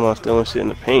the free throw line stealing shit in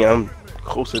the paint. I'm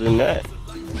closer than that.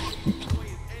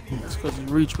 It's because you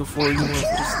reach before you went for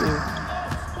the steal.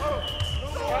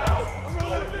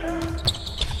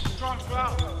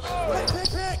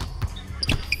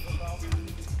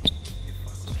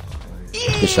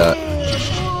 Good shot.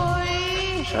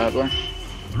 Shot, bro.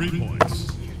 3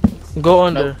 points. Go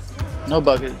under. No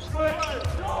buckets.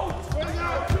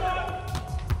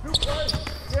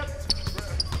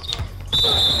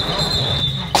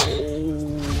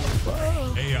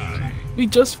 AI. We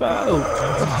just fouled.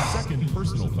 Second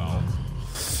personal foul.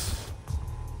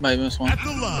 Might miss one. At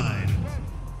the line.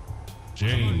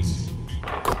 James.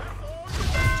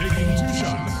 Taking 2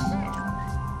 shots.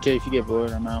 Okay, if you get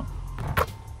bored, I'm out.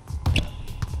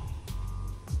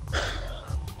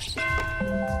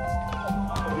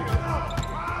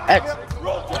 X.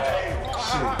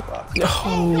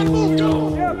 Oh my.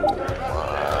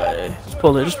 Just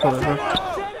pull it, bro.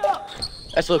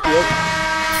 That's look good.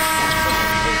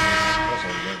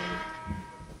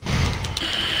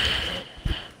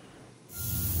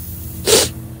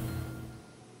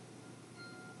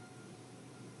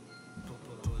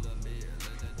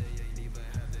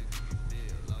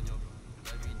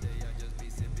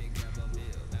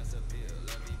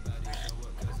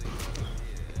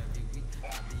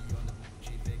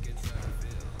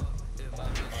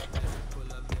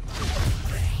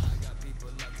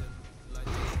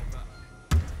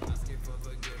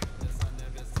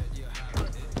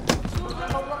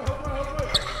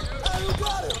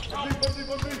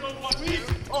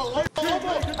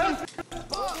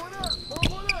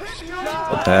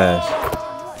 Pass.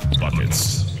 Buckets.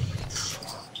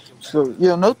 So,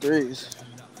 yo, no threes.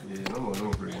 Yeah, no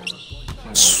more threes.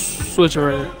 Switch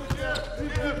already.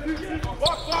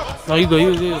 No, you go.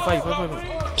 Fight.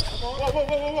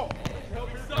 Whoa.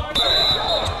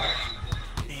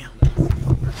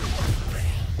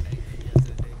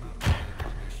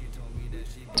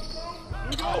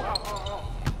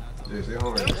 Yeah, stay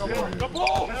home right now.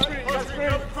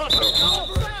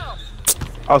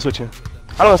 I was switching.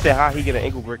 I don't understand how he get an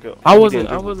ankle breakup. I wasn't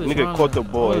Nigga caught the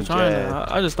ball and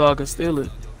jabbed. I just thought I could steal it.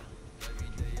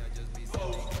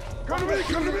 Come to me.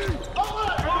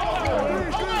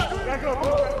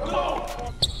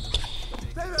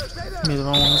 Made the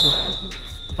wrong one.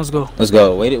 Let's go. Let's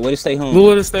go. Way to stay home. Good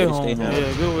way to stay home.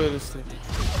 Yeah, good way to stay.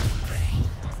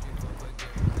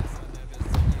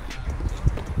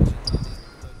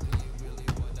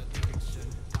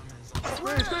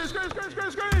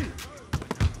 Screen.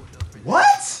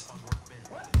 What?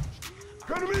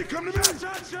 Come to me.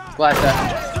 Flash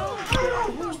that.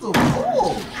 Where's the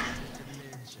ball?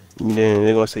 Then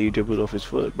they're gonna say you dribbled off his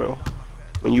foot, bro.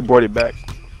 When you brought it back,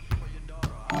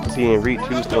 he didn't reach.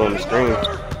 He was still on the screen.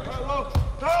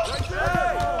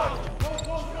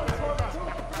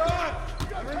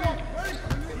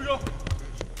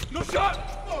 No shot.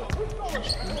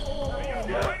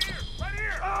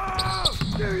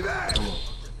 Give me that.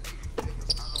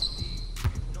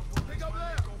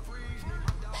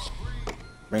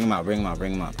 Bring him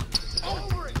out.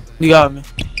 You got me.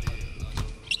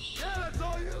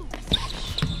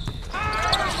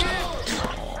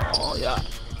 Oh yeah.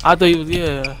 I thought he was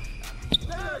yeah.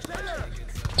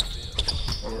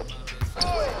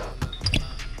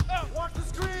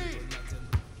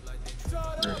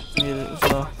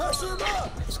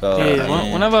 Let's go.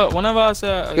 Yeah, whenever I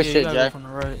say Good you shit, gotta Jack. go from the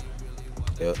right.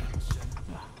 Yep.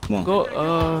 Come on.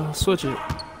 Go switch it.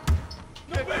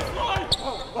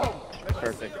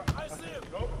 Perfect.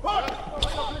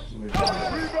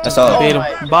 That's all. Bait him.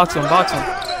 Box him.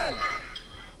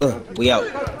 We out.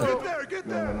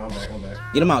 No, I'm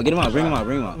back. Get him out. Bring him out.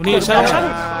 We need a shot.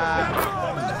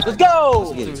 Let's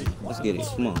go! Let's get it.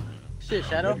 Come on. Shit,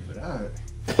 Shadow.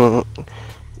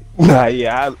 Nah,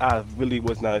 yeah, I really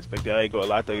was not expecting. I ain't gonna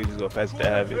lie. I thought you was just gonna pass it to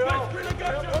Havoc.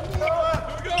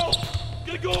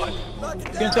 Get going.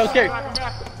 Get him Kerry.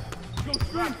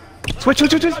 Switch.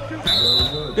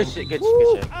 Good shit.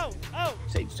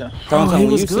 Save time. Oh, he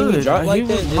was you see me good. drop like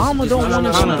that, Mama don't want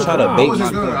to try to bait my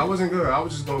I wasn't good. I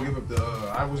was just gonna give up the.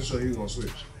 I wasn't sure he was gonna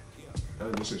switch. That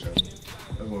was gonna switch. I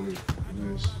was gonna do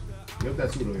this. Give up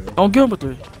that 2 though, yo. Don't give him a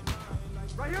 3.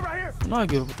 No, I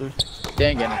give up a 3. They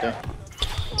ain't getting it there.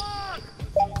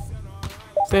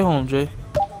 Stay home, Jay.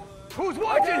 Who's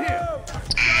watching here?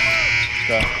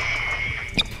 Go.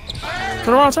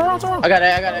 Turn around, turn around, turn around. I got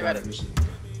it.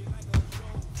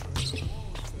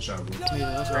 Shot, bro.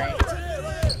 Yeah, that's right.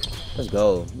 Let's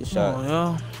go. Good shot. Come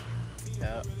on,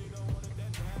 Yeah.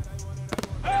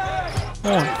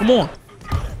 Come on.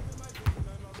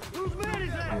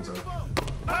 Anytime.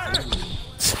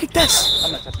 Take this.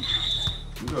 I'm not touching.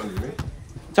 You gonna do it?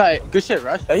 Tight. Good shit,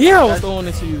 Rush. Yeah, I was throwing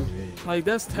it to you. Like,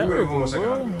 that's terrible, one second,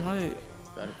 bro. I'll do Like,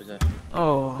 Better possession.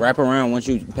 oh. Wrap around once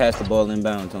you pass the ball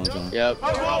inbound, Tom. Yep.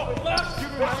 I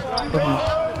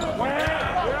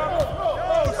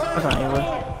got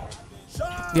anyway.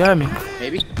 You had me.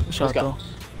 Maybe. Good shot, Let's go. though.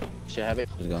 Should have it.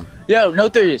 Let's go. Yo, no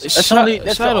threes. That's the only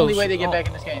Shadows. way they get back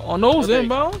in this game. On those No threes.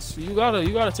 inbounds, you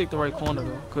gotta take the right corner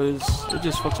though, cause it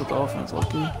just fucks with the offense.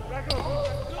 Okay.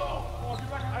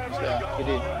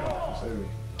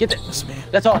 Get that. Yes, man.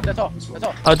 That's all.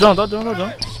 I jumped.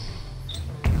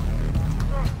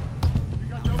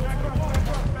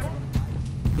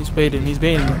 He's baiting.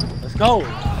 Let's go.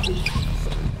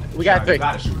 We got 3.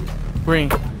 Green.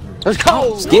 Let's go.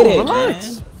 Let's get it, Relax.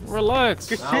 man. Relax.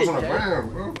 Good I was shit, on the Jay.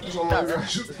 ground, bro. That's all I got.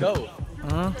 Let's go.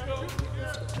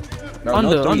 Bro, Under,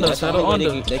 no threes. under, That's the Shadow, only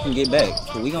way under. they can get back.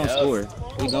 So we gonna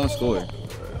score.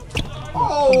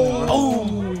 Oh!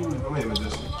 I'm hitting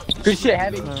this. Good shit,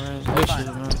 Heavy. Alright, good shit,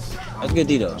 man. That's good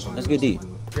D though. That's good D.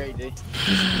 Great, D.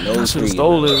 No I should have threes.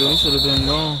 stole it. We should have been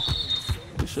gone.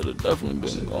 We should have definitely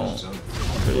been gone.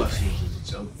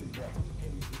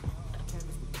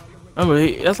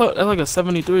 Remember, that's like a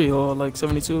 73 or like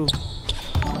 72.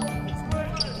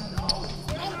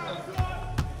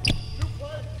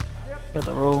 Got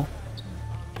the roll.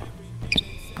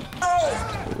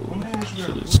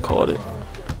 Should have just caught it.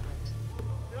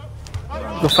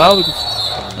 The foul.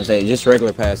 I say just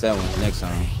regular pass that one next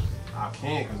time. I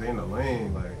can't because they in the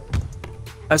lane. Like,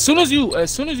 As soon as you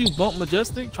bump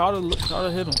Majestic, try to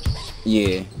hit him.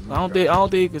 Yeah. I don't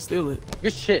think he can steal it.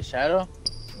 Good shit, Shadow.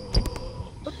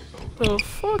 The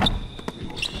fuck?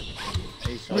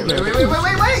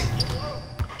 Wait.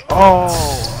 Oh,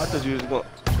 I thought you was going.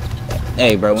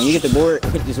 Hey, bro, when you get the board,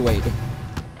 just wait.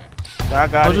 I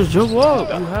got I'll it. just dribble up.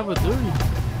 You have a 3.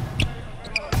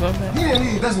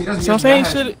 That's me. See what I'm saying?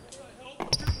 Shit.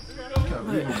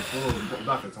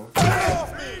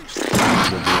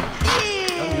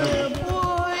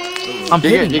 I'm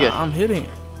hitting. You're good. I'm hitting.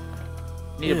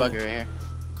 Need a bucket right here.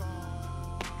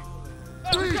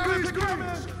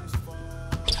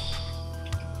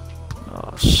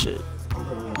 Oh shit.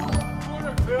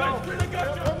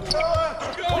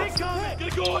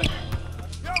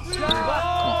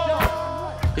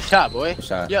 Good shot, boy. Good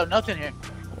shot. Yo, nothing here.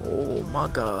 Oh my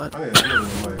god.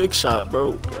 Big shot,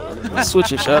 bro.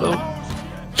 Switch it, Shadow.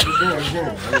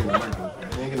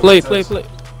 Play. Come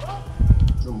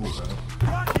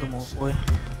on, boy.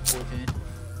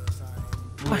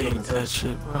 I hate that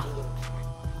shit, bro.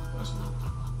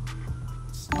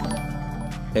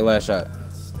 Hey, last shot.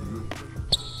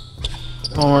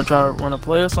 Wanna try to run a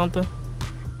play or something?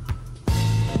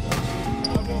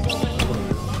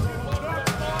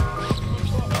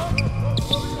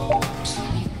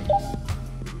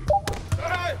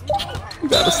 You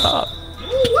gotta stop.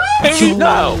 Hey,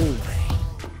 no.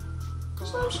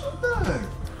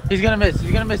 He's gonna miss.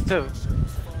 He's gonna miss too.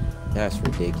 That's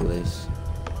ridiculous.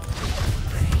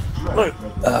 Look.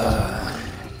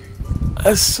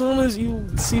 As soon as you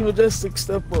see Majestic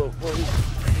step up, bro,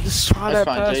 just try That's that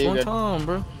fine, pass Jay, one good. time,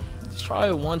 bro. Just try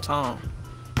it one time.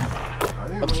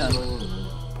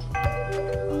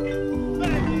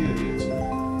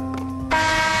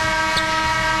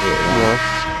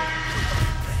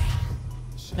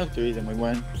 No threes and we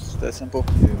win. It's that simple.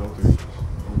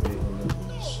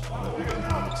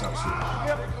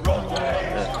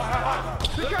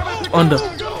 Under. You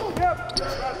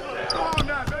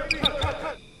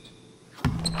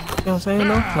know what I'm saying,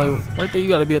 though? Like, right there, you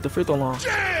gotta be at the free throw line.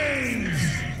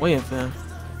 Waiting, fam.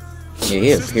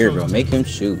 Yeah, here, bro. Make him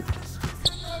shoot.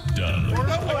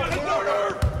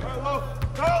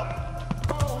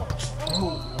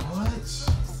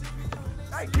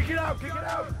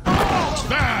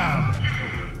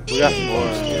 We got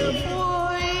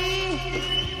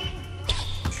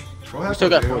 4. We still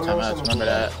got 4 timeouts. Remember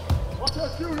that.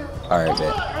 Alright,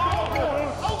 bet.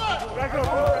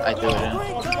 I threw it in.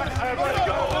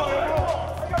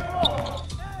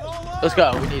 Let's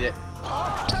go. We need it.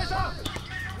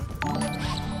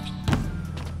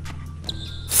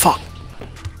 Fuck.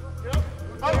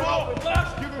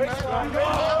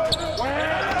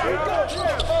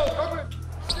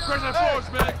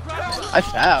 I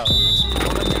fouled.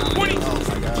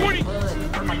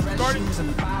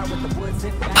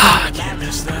 Ah, I can't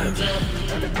miss that.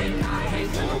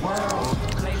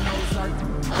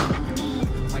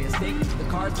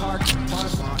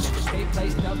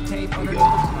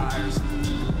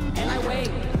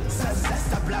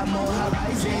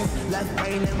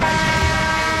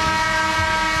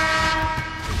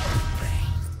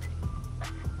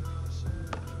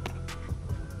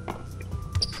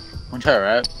 One try,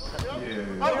 right?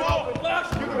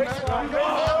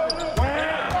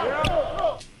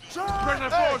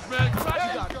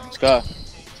 Let's go.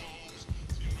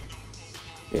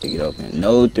 Yeah, get open.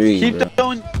 No three. Keep bro.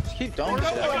 throwing. Keep throwing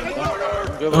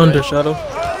shit. Under shadow.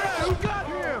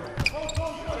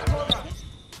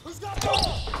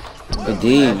 Good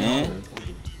D, man.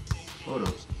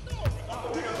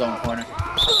 Going corner.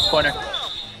 Corner.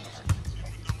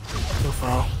 No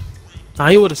foul. Nah,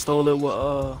 he would have stole it with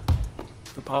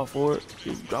the power forward.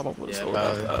 He drop off with a stole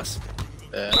that pass.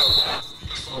 Yeah.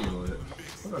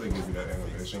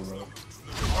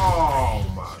 Oh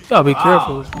my! You gotta be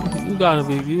careful.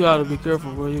 You gotta be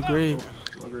careful, bro. You're great.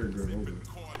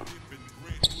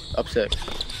 Up 6.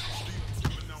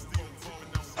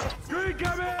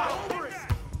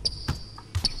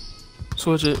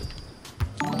 Switch it.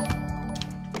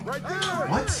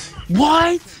 What?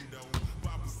 What?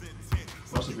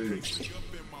 What's the big?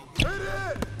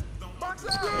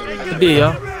 D,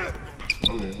 y'all.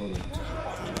 Hold on.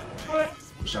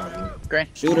 Shot, man. Great.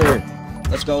 Shooter.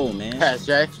 Let's go, man. Pass,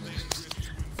 Jay.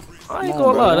 I ain't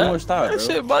gonna lie, One more stop, that bro.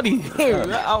 shit, buddy.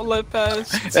 That outlet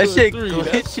pass. That shit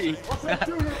glitchy.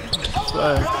 glitchy.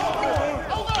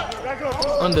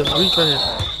 Under reach right here.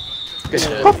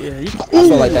 Yeah, you I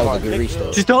feel like that was a good reach,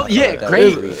 though. Just don't. Yeah, That great.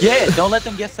 was a reach. Yeah, don't let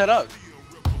them get set up.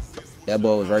 That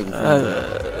ball was right in front of him.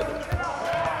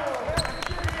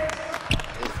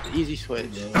 It's the easy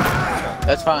switch.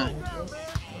 That's fine.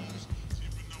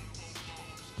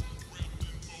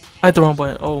 I hit the wrong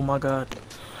button. Oh my god.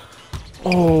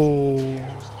 Oh.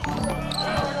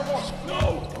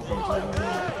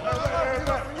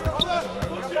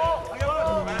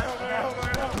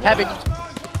 Havoc.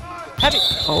 Havoc.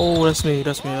 Oh, that's me.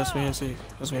 That's me.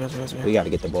 We gotta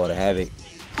get the ball to Havoc.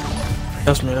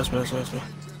 That's me.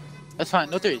 That's fine.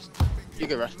 No threes. You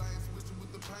good, Rush.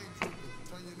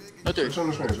 No threes. Switch on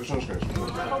the screen.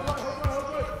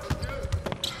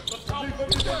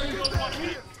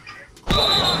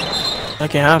 That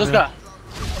can't happen. Let's go.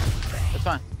 That's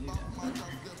fine.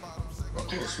 I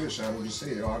can't switch. I would just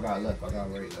say, oh, I got left. I got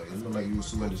right. Like, it look like you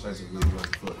was too indecisive with your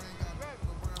left foot.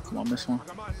 Come on, miss one.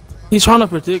 He's trying to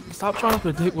predict. Stop trying to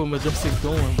predict what Majestic's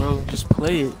doing, bro. Just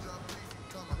play it.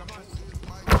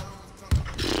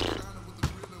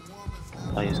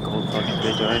 Like his gold fucking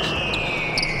bitch ass.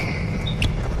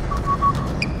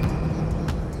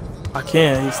 I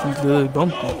can't. He's literally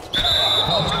bumping.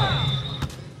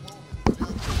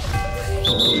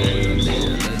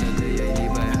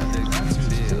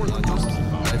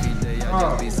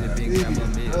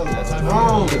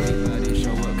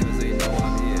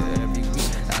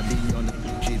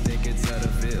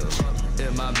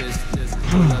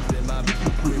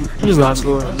 You just gotta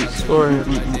score. Score it.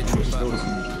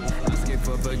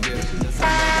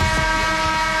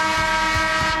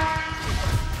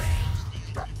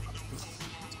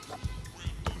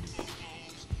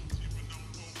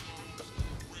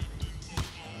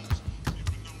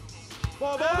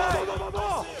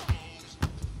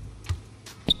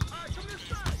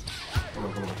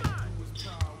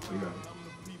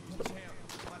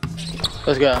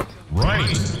 Let's go.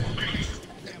 Right.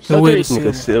 No way to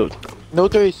Nigga see. sealed. No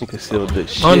threes. Nigga sealed the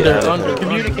shit. Under.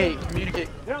 Communicate.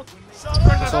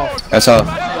 That's all. That's all.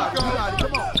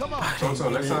 So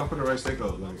next time, put the right stick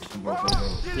up. Like,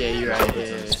 Yeah, you're right.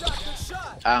 Yeah.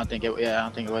 I don't think it. Yeah, I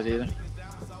don't think it was either.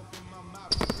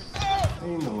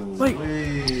 ain't no Wait.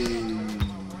 way.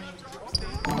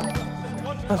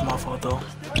 That's my fault though.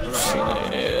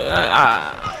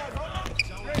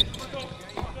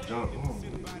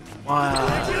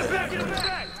 Wow.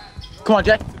 Come on,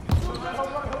 Jay.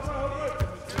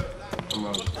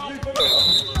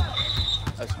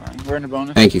 That's fine. We're in the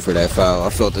bonus. Thank you for that foul. I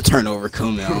felt the turnover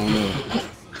coming. I don't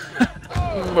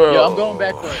know. Yo, I'm going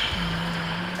back for it.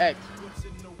 X.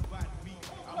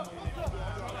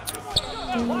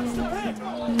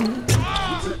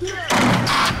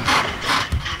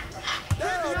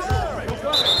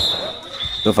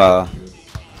 Good foul.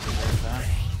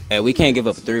 Hey, we can't give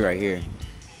up a 3 right here.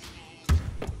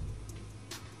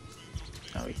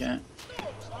 No, we can't.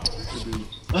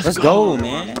 Let's go,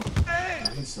 man.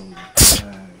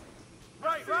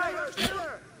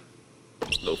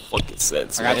 No fucking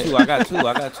sense. I got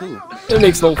two. It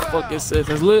makes no fucking sense.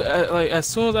 As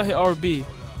soon as I hit RB,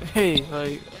 hey,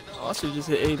 like, I should just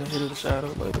hit 8 and hit the shadow.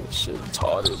 Like this shit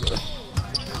retarded, bro.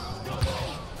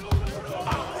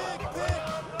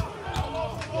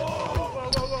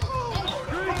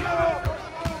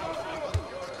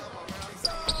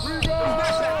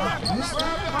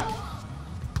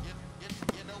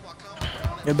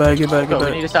 Get back, get back, get back.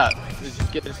 We need to stop. Let's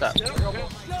just get to the stop.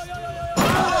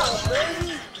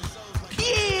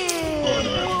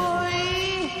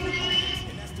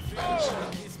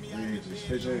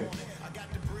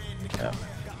 Yeah.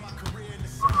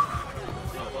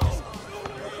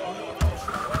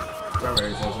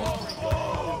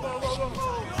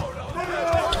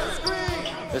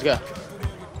 Let's go.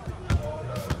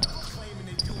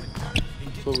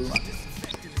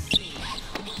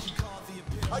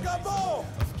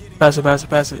 Pass it, pass it,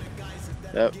 pass it.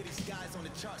 Yep.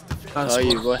 Oh,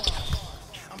 you boy.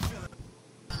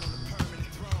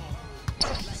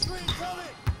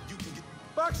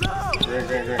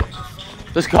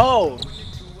 Let's go.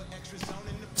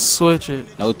 Switch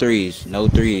it. No threes. No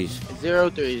threes. 0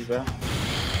 threes, bro.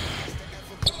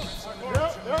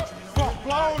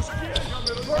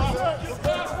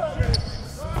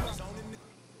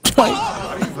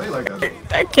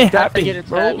 That can't happen,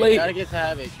 bro. You gotta get to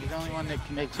Havoc. He's the only one that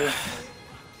can make 2.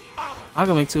 I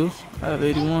can make 2. I have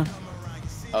 81.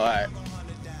 Oh, alright.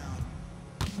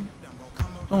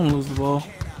 Don't lose the ball.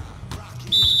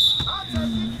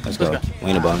 Let's go.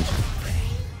 We in a bunch.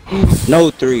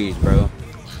 No threes, bro.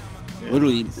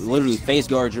 Literally face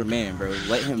guard your man, bro.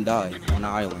 Let him die on the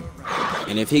island.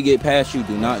 And if he get past you,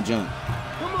 do not jump.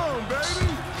 Come on, baby.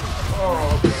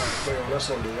 Oh, okay. That's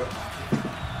on there.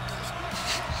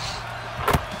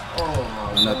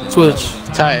 Oh, switch.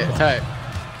 Tight.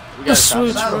 We gotta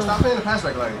switch, stop. bro. Stop playing the pass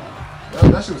back like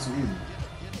that shit was too easy.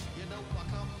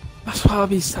 That's why I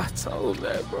be so told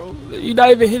that, bro. You're not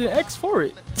even hitting X for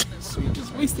it. So you're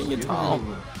just wasting your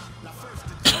time.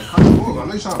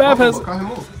 Fab has. Cut him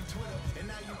move.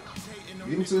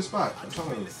 Get him to the spot. I'm trying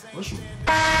to push him.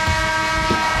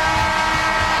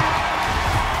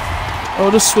 Oh,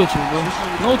 just switch it, bro.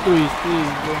 No threes,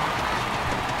 please, bro.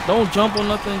 Don't jump on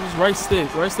nothing. Just right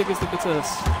stick. Right stick is the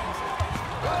contest.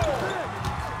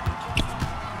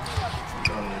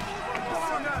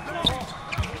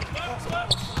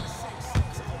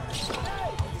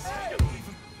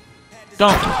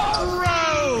 Jump.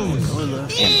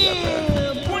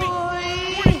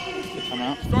 Come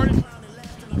out.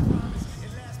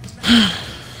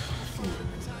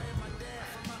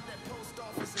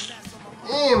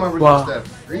 Damn, I really missed that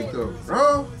free throw,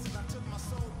 bro.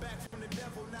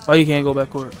 Oh, you can't go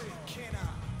back court.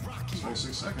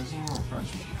 26 seconds.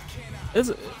 Is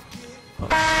it? Oh.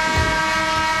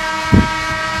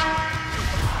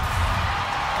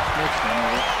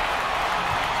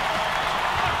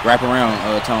 Wrap around,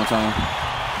 Tone.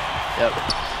 Yep.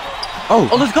 Oh,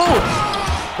 let's go.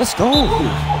 Let's go.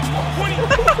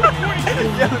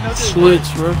 Switch,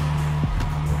 bro.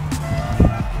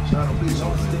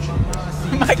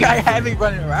 My guy had me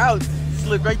running around.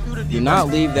 Slid right through the Do not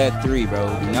leave that 3, bro.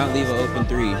 Do not leave an open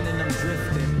 3.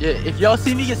 Yeah, if y'all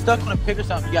see me get stuck on a pick or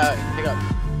something, you gotta pick up.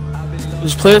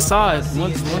 Just play aside.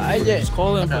 Just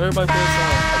call in. Everybody play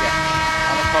aside. Okay.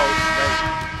 I'm a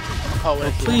call.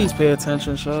 Please pay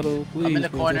attention, Shadow. Please. I'm in the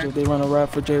corner. They run a rap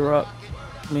for J Rock.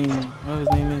 I mean, what his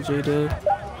name is, J Dub.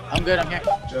 I'm good. I'm here.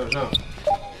 Joe.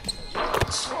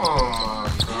 Oh,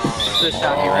 good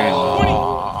shot. He ran.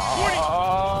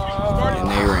 And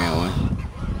they ran one.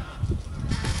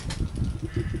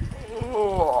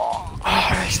 Oh,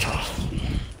 that's tough.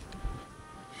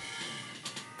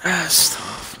 That's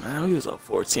tough, man. We was up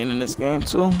 14 in this game,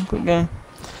 too. Good game.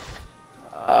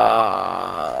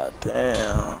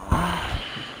 Damn.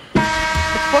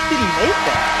 The fuck did he make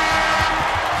that?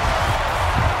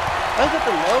 That was at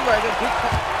the low right. That big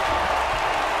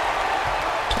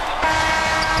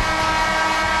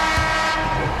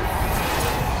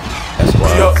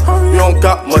You don't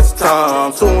got much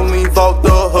time. Soon leave out the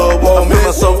hood. Won't make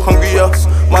myself hungrier.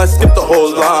 Might skip the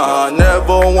whole line.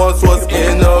 Never once was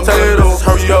in the potatoes.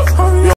 Hurry up.